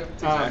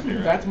 Exactly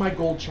right. That's my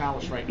gold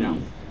chalice right now.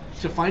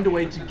 To find a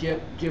way to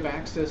give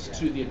access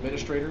to the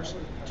administrators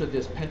to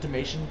this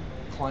Pentimation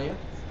client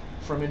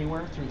from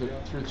anywhere through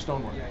the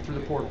stoneware, through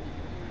the portal.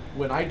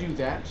 When I do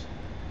that,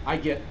 I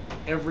get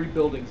every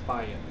building's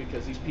buy-in,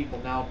 because these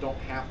people now don't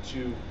have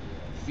to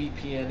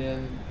VPN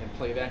in and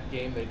play that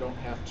game. They don't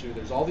have to.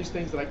 There's all these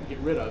things that I can get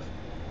rid of,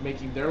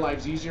 making their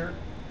lives easier.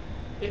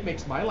 It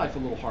makes my life a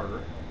little harder,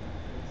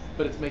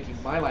 but it's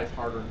making my life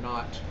harder,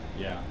 not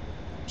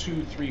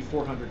 200, 300,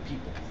 400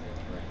 people.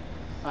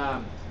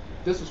 Right.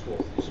 This is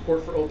cool.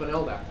 Support for Open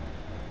LDAP.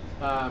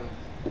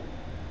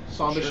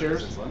 Samba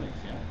shares. It's Linux,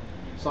 yeah.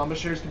 Samba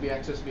shares can be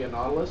accessed via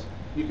Nautilus.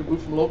 You can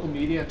boot from local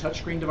media and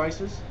touchscreen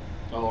devices.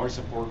 Well, or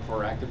support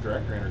for Active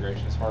Directory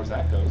integration as far as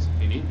that goes.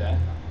 If you need that,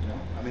 you know.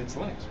 I mean, it's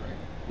Linux, right?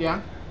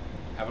 Yeah.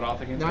 Have it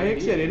authenticated. Now, like I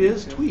said, it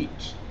is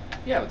tweaked.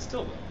 Yeah, but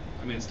still, though.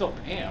 I mean, it's still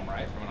PAM,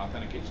 right, from an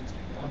authentication standpoint.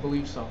 I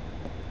believe so.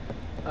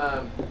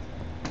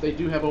 They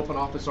do have Open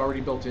Office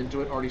already built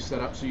into it, already set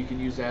up, so you can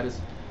use that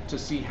to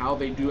see how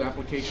they do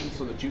applications,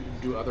 so that you can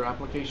do other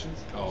applications.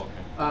 Oh,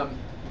 okay.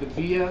 The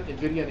VIA,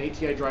 NVIDIA, and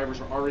ATI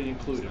drivers are already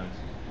included. Nice.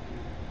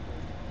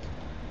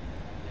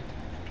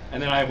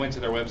 And then I went to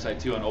their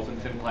website too, on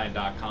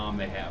OpenThinClient.com.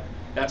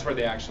 That's where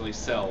they actually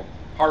sell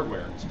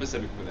hardware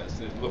specific for this.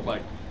 It looked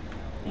like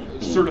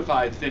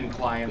certified thin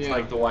clients,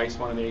 like the Weiss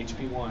one and the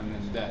HP one,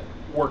 and that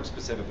work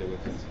specifically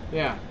with this.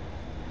 Yeah.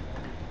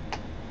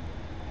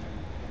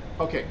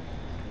 Okay.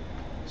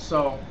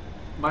 So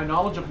my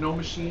knowledge of No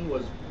Machine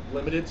was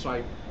limited, so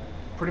I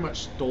pretty much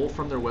stole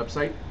from their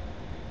website.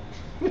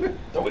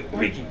 The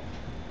wiki.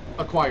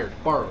 Acquired,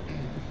 borrowed.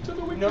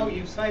 No,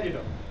 you cited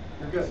them.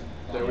 You're good.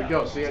 There we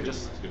go. See, I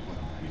just. You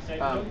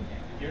cited them.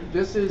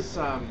 This is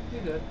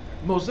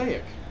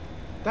Mosaic.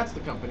 That's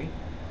the company.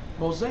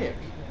 Mosaic.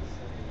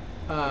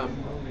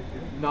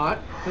 Not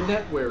the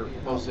NetWare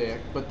Mosaic,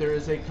 but there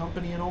is a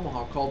company in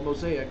Omaha called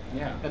Mosaic,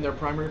 and their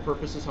primary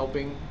purpose is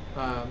helping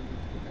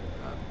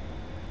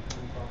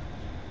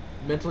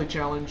mentally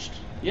challenged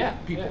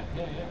people.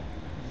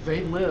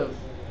 They live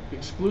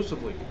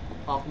exclusively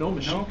off No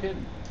Machine. No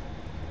kidding.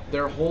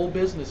 Their whole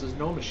business is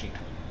No Machine.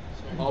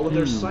 All of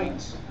their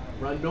sites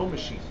run No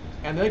Machine,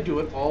 and they do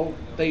it all.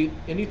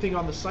 Anything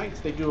on the sites,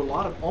 they do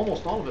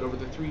almost all of it over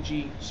the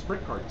 3G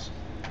Sprint cards.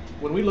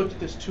 When we looked at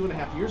this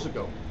 2.5 years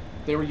ago,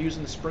 they were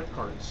using the Sprint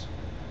cards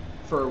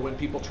for when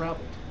people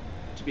traveled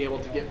to be able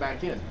to get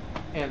back in.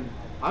 And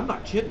I'm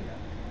not kidding.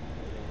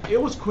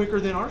 It was quicker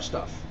than our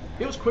stuff.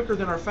 It was quicker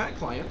than our fat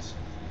clients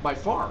by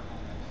far.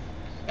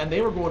 And they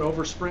were going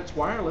over Sprint's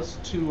wireless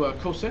to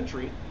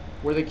CoCentry,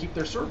 where they keep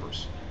their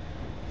servers.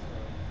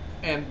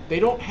 And they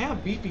don't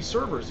have beefy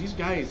servers. These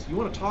guys, you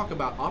want to talk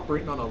about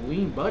operating on a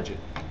lean budget.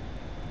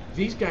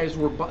 These guys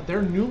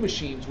their new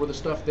machines were the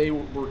stuff they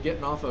were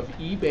getting off of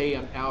eBay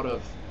and out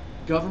of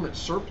government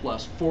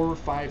surplus 4,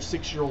 5,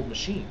 6-year-old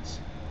machines.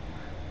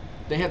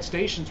 They had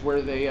stations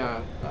where they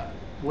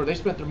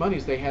spent their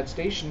monies. They had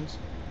stations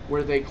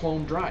where they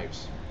cloned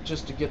drives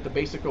just to get the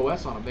basic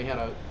OS on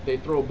them.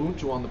 They'd throw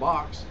Ubuntu on the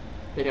box.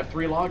 They'd have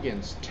 3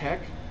 logins: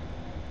 tech,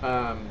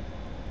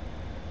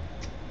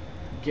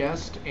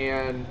 guest,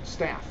 and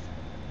staff.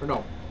 Or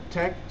no,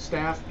 tech,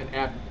 staff, and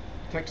admin.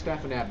 Tech,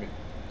 staff, and admin.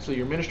 So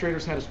your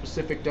administrators had a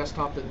specific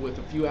desktop with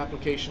a few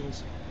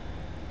applications.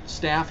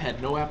 Staff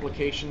had no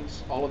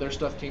applications. All of their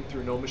stuff came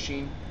through No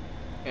Machine.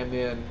 And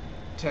then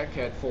tech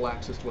had full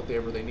access to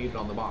whatever they needed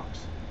on the box.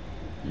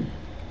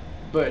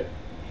 But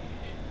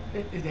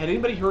had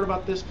anybody heard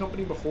about this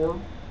company before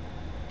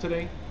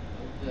today?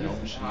 No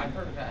Machine. I've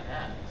heard of that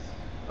ads.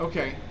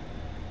 Okay.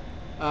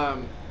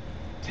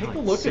 Take Like a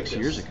look 6 at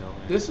this. years ago,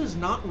 man. This is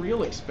not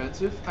real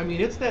expensive. I mean,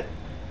 it's that.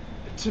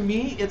 To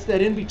me, it's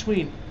that in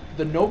between.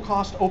 The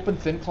no-cost open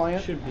thin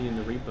client. Should be in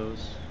the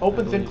repos. I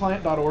believe.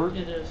 OpenThinClient.org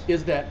It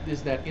is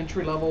that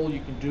entry level. You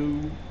can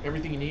do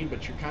everything you need,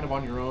 but you're kind of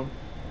on your own.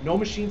 No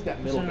Machine's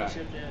that middle guy.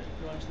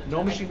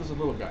 No Machine is a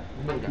little guy.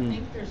 I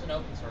think there's an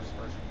open source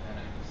version of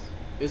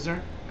NX. Is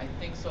there? I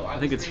think so. I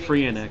think it's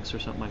free NX or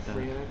something like that.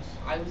 Free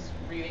NX? I was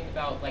reading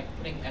about like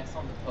putting X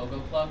on the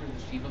Pogo plug or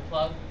the Shiba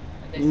plug,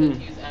 and they said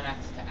to use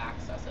NX to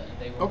access it, and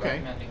they were Okay.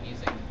 recommending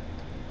using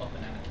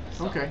OpenNX.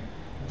 So. Okay.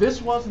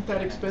 This wasn't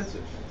that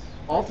expensive.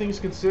 All things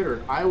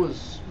considered,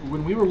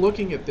 when we were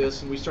looking at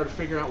this and we started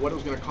figuring out what it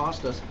was going to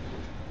cost us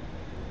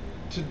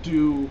to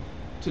do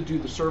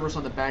the service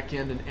on the back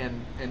end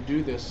and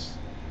do this,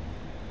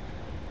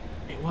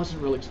 it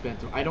wasn't real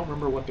expensive. I don't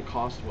remember what the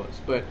cost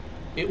was, but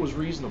it was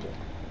reasonable.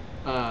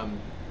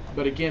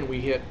 But again, we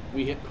hit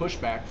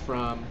pushback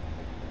from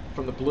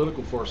the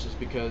political forces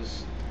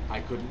because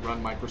I couldn't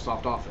run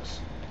Microsoft Office.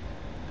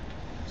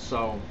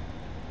 So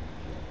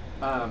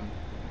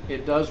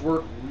it does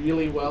work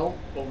really well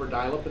over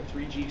dial-up and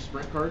 3G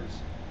Sprint cards,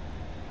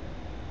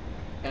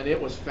 and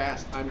it was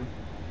fast.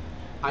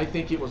 I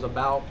think it was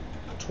about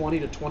 20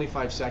 to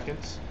 25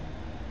 seconds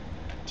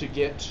to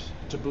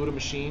boot a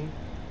machine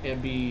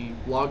and be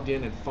logged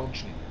in and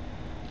functioning.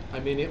 I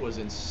mean, it was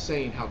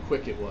insane how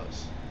quick it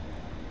was.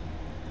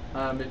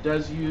 It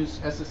does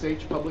use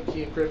SSH public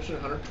key encryption,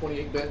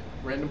 128-bit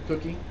random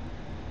cookie.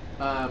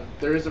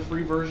 There is a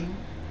free version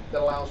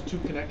that allows 2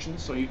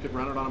 connections, so you could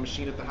run it on a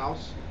machine at the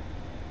house.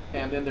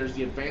 And then there's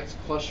the advanced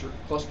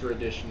cluster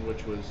edition,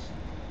 which was,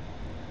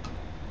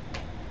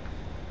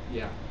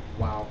 yeah,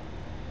 wow.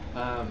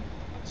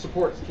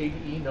 Supports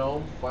KDE,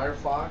 GNOME,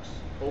 Firefox,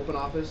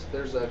 OpenOffice.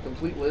 There's a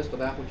complete list of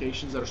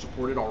applications that are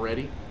supported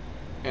already,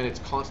 and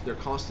they're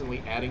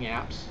constantly adding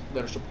apps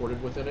that are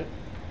supported within it.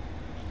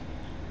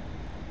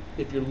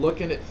 If you're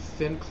looking at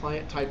thin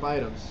client type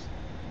items,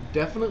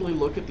 definitely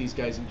look at these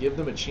guys and give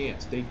them a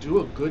chance. They do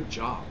a good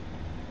job.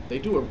 They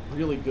do a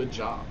really good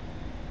job.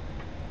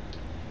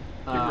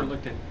 You ever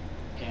looked at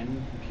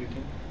N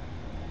computing?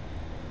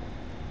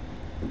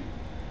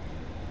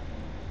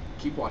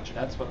 Keep watching.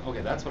 That's what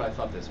I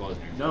thought this was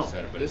when you No, first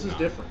said it, but this it's is not.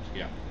 different.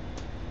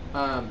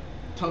 Yeah.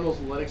 Tunnels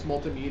Linux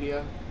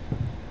multimedia.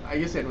 Like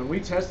I said, when we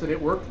tested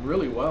it, worked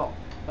really well.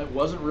 It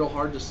wasn't real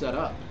hard to set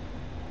up.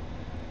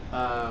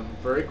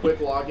 Very quick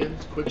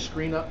logins, quick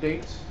screen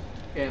updates,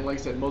 and like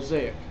I said,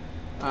 Mosaic.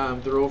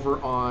 They're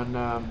over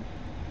on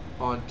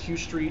Q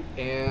Street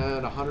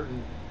and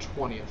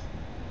 120th.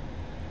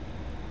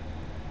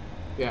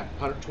 Yeah,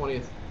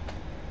 120th.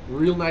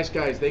 Real nice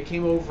guys. They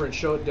came over and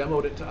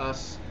demoed it to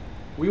us.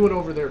 We went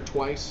over there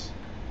twice,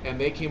 and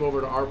they came over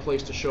to our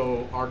place to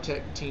show our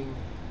tech team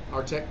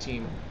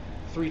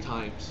 3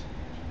 times.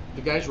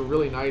 The guys were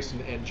really nice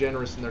and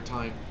generous in their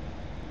time.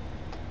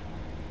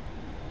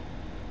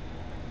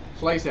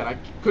 So like I said, I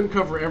couldn't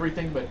cover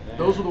everything, but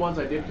those are the ones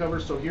I did cover.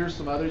 So here's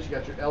some others. You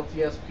got your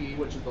LTSP,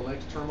 which is the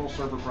Linux Terminal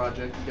Server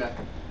Project. You got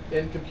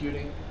N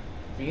Computing,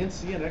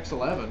 VNC, and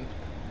X11.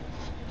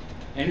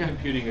 N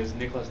Computing is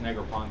Nicholas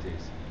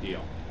Negroponte's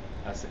deal.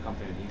 That's the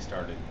company that he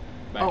started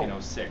back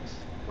in 06.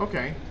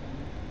 Okay.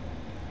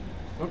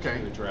 To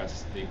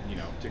address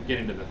to get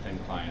into the thin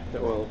client. The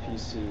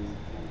OLPC.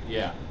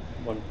 Yeah.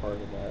 One part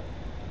of that.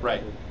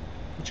 Right.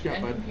 What you got,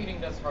 And bud? computing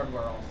does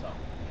hardware also.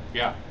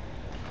 Yeah.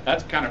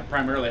 That's kind of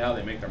primarily how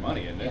they make their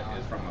money, isn't it? Yeah.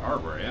 Is from the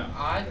hardware, yeah.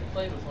 I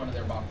played with one of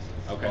their boxes.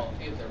 Okay. Well, a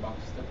few of their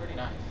boxes. They're pretty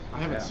nice. I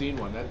haven't Yeah. seen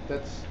one.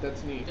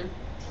 That's neat. They're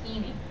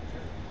teeny.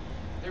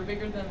 They're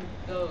bigger than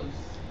those.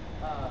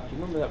 Do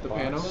you remember that The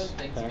box panos? Those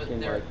things, back but in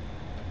they're- like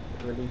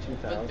early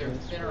 2000s? but they're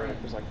thinner where and-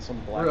 it was like some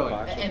black Really?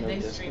 box with And no they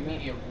disc stream in it?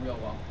 media real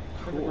well.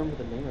 I can't remember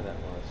the name of that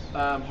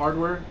was.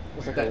 Hardware.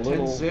 It's like that a 10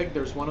 little- zig.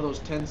 There's one of those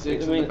 10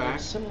 zigs I mean, in the back.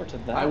 it's similar to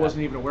that. I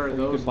wasn't even aware of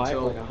where you those could buy it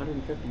until for like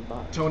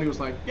 $150. Tony was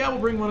like, "Yeah, we'll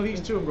bring one of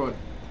these too." I'm going,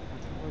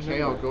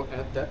 "Okay, I'll go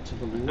add that to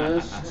the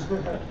list."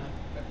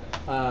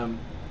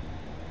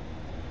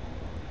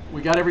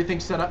 We got everything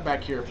set up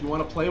back here. If you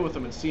want to play with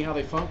them and see how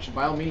they function,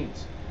 by all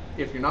means.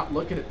 If you're not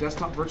looking at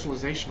desktop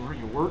virtualization where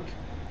you work,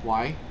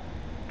 why?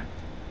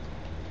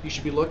 You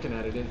should be looking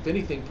at it. And if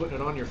anything, putting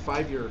it on your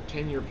 5-year or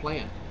 10-year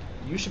plan.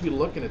 You should be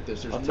looking at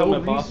this. There's I'll no tell my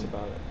reason. boss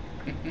about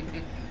it.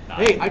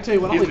 Hey, I tell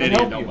you what, I'll He's an even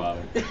idiot, help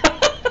don't you.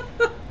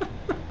 bother.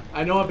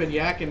 I know I've been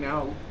yakking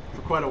now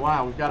for quite a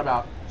while. We've got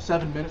about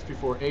 7 minutes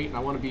before 8, and I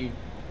want to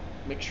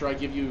make sure I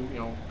give you,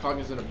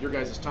 cognizant of your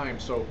guys' time.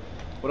 So,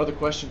 what other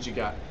questions you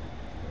got?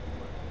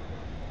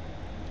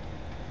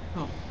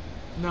 Oh,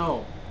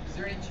 no. Is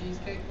there any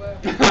cheesecake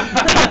left? I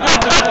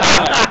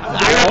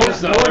hope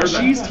so. More There's a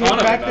cheesecake ton of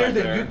it back there back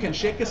than you can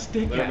shake a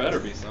stick There at. better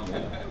be some.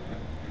 And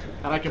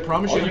I can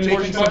promise All you, I'm you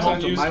taking some bucks home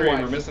on to my Ustream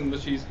are wife. missing the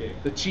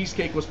cheesecake. The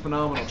cheesecake was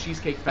phenomenal.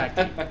 Cheesecake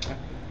Factory.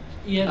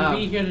 You had to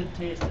be Um, here to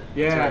taste it.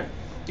 Yeah. That's right.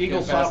 Eagle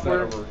Can't pass that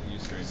Software. over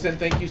Ustream. Send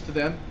thank yous to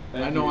them.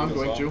 Thank I know you, I'm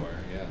Eagle going Software,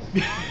 to.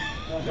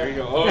 Yes. There you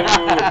go. Oh,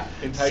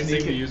 enticing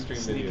Sneaking- the Ustream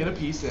sneaking videos. a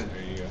piece in.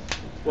 There you go.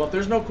 Well, if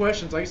there's no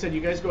questions, like I said, you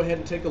guys go ahead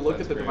and take a look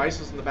That's at the great.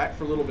 devices in the back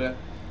for a little bit.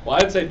 Well,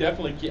 I'd say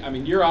definitely I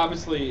mean, you're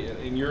obviously,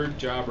 in your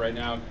job right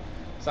now,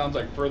 sounds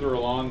like further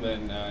along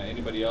than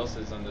anybody else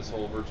is on this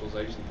whole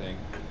virtualization thing.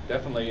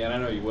 Definitely, and I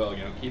know you will,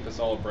 keep us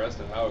all abreast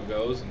of how it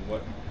goes and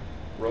what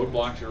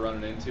roadblocks you're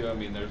running into. I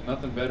mean, there's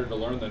nothing better to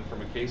learn than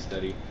from a case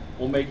study.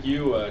 We'll make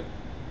you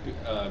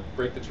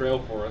break the trail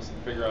for us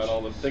and figure out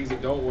all the things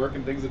that don't work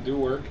and things that do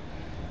work.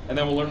 And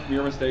then we'll learn from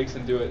your mistakes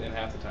and do it in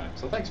half the time.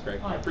 So thanks, Greg.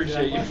 I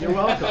appreciate you. You're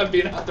welcome.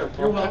 being out there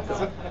for You're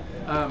us.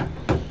 welcome.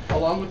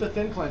 Along with the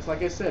thin clients,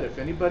 like I said, if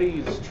anybody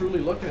is truly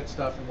looking at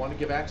stuff and want to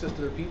give access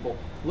to their people,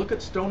 look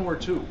at Stoneware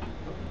 2.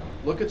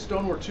 Look at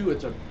Stoneware 2.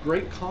 It's a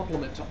great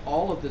complement to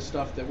all of this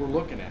stuff that we're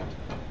looking at.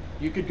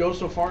 You could go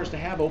so far as to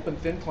have open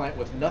thin client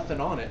with nothing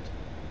on it,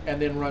 and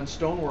then run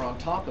Stoneware on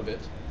top of it,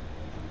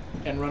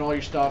 and run all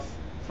your stuff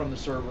from the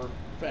server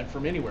and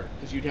from anywhere,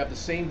 because you'd have the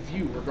same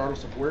view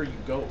regardless of where you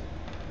go.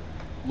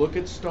 Look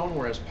at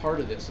Stoneware as part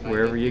of this, and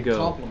Wherever I think you it go,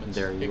 complements,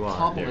 there you are. it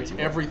complements There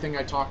you are. everything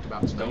I talked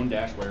about.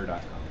 tonight.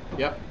 Stone-ware.com.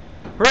 Yep.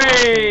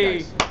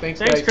 Hooray! Thanks,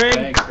 Thanks, guys. Craig.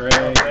 Thanks,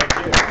 Greg.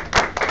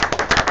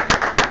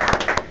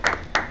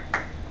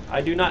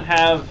 I do not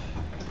have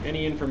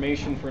any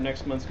information for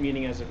next month's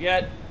meeting as of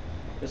yet.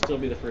 It'll still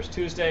be the first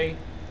Tuesday.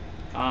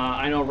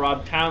 I know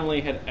Rob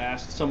Townley had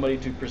asked somebody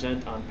to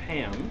present on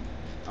PAM.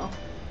 Oh.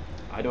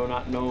 I do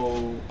not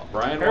know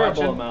Brian a comparable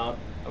watching? amount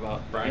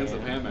about Brian's the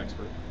PAM. PAM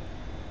expert.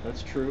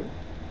 That's true.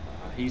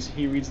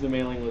 He reads the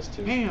mailing list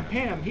too.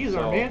 Pam, he's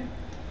our So, man.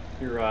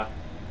 Your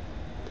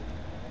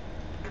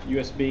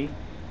USB.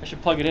 I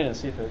should plug it in and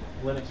see if it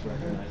Linux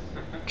recognizes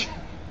it.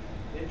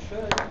 It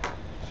should.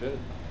 Should.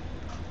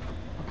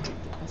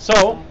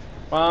 So,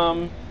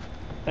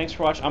 thanks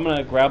for watching. I'm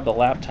gonna grab the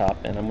laptop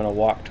and I'm gonna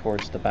walk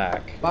towards the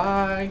back.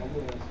 Bye.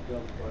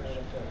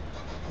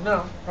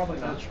 No, probably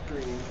not.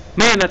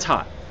 Man, that's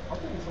hot.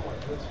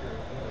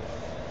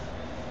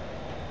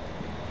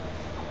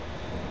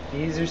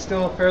 These are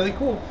still fairly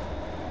cool.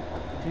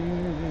 I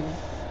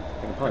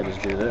can probably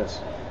just do this.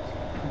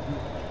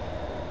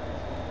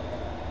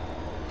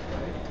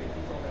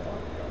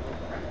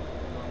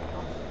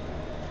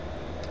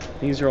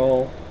 These are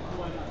all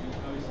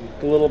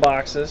the little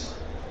boxes.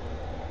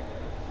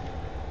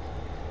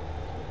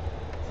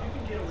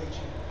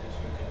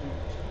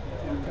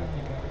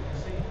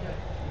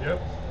 Yep.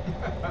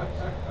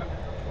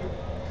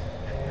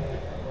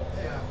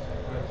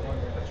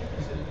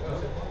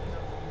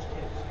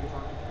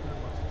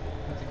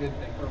 That's a good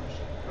thing.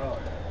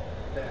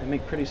 They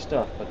make pretty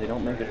stuff, but they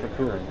don't make it for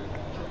cooling. He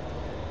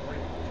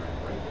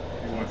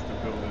wants to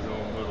build his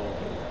own little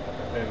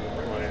thin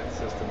client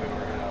system in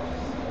our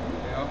house.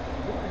 Yeah.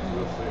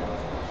 We'll see.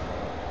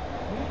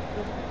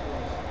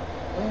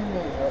 We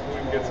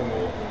can get some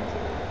old ones.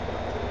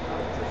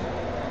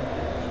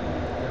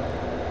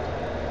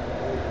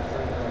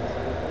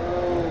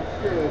 Oh,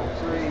 good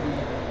gravy.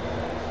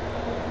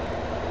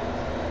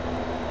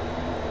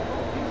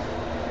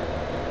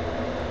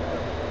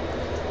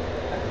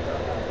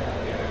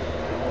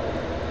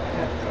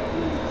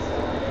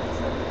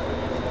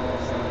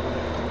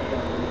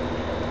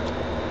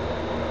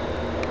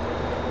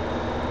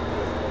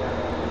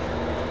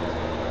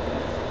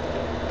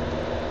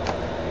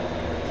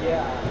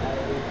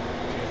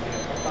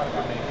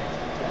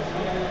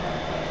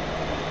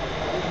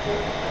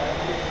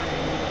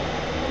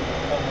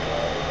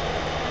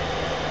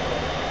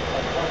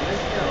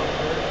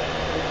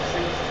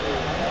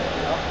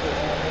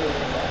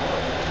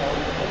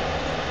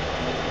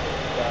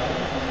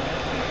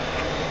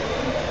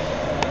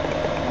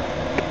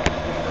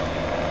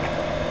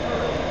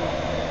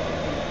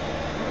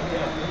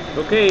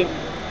 Okay.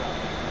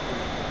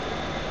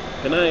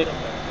 Good night.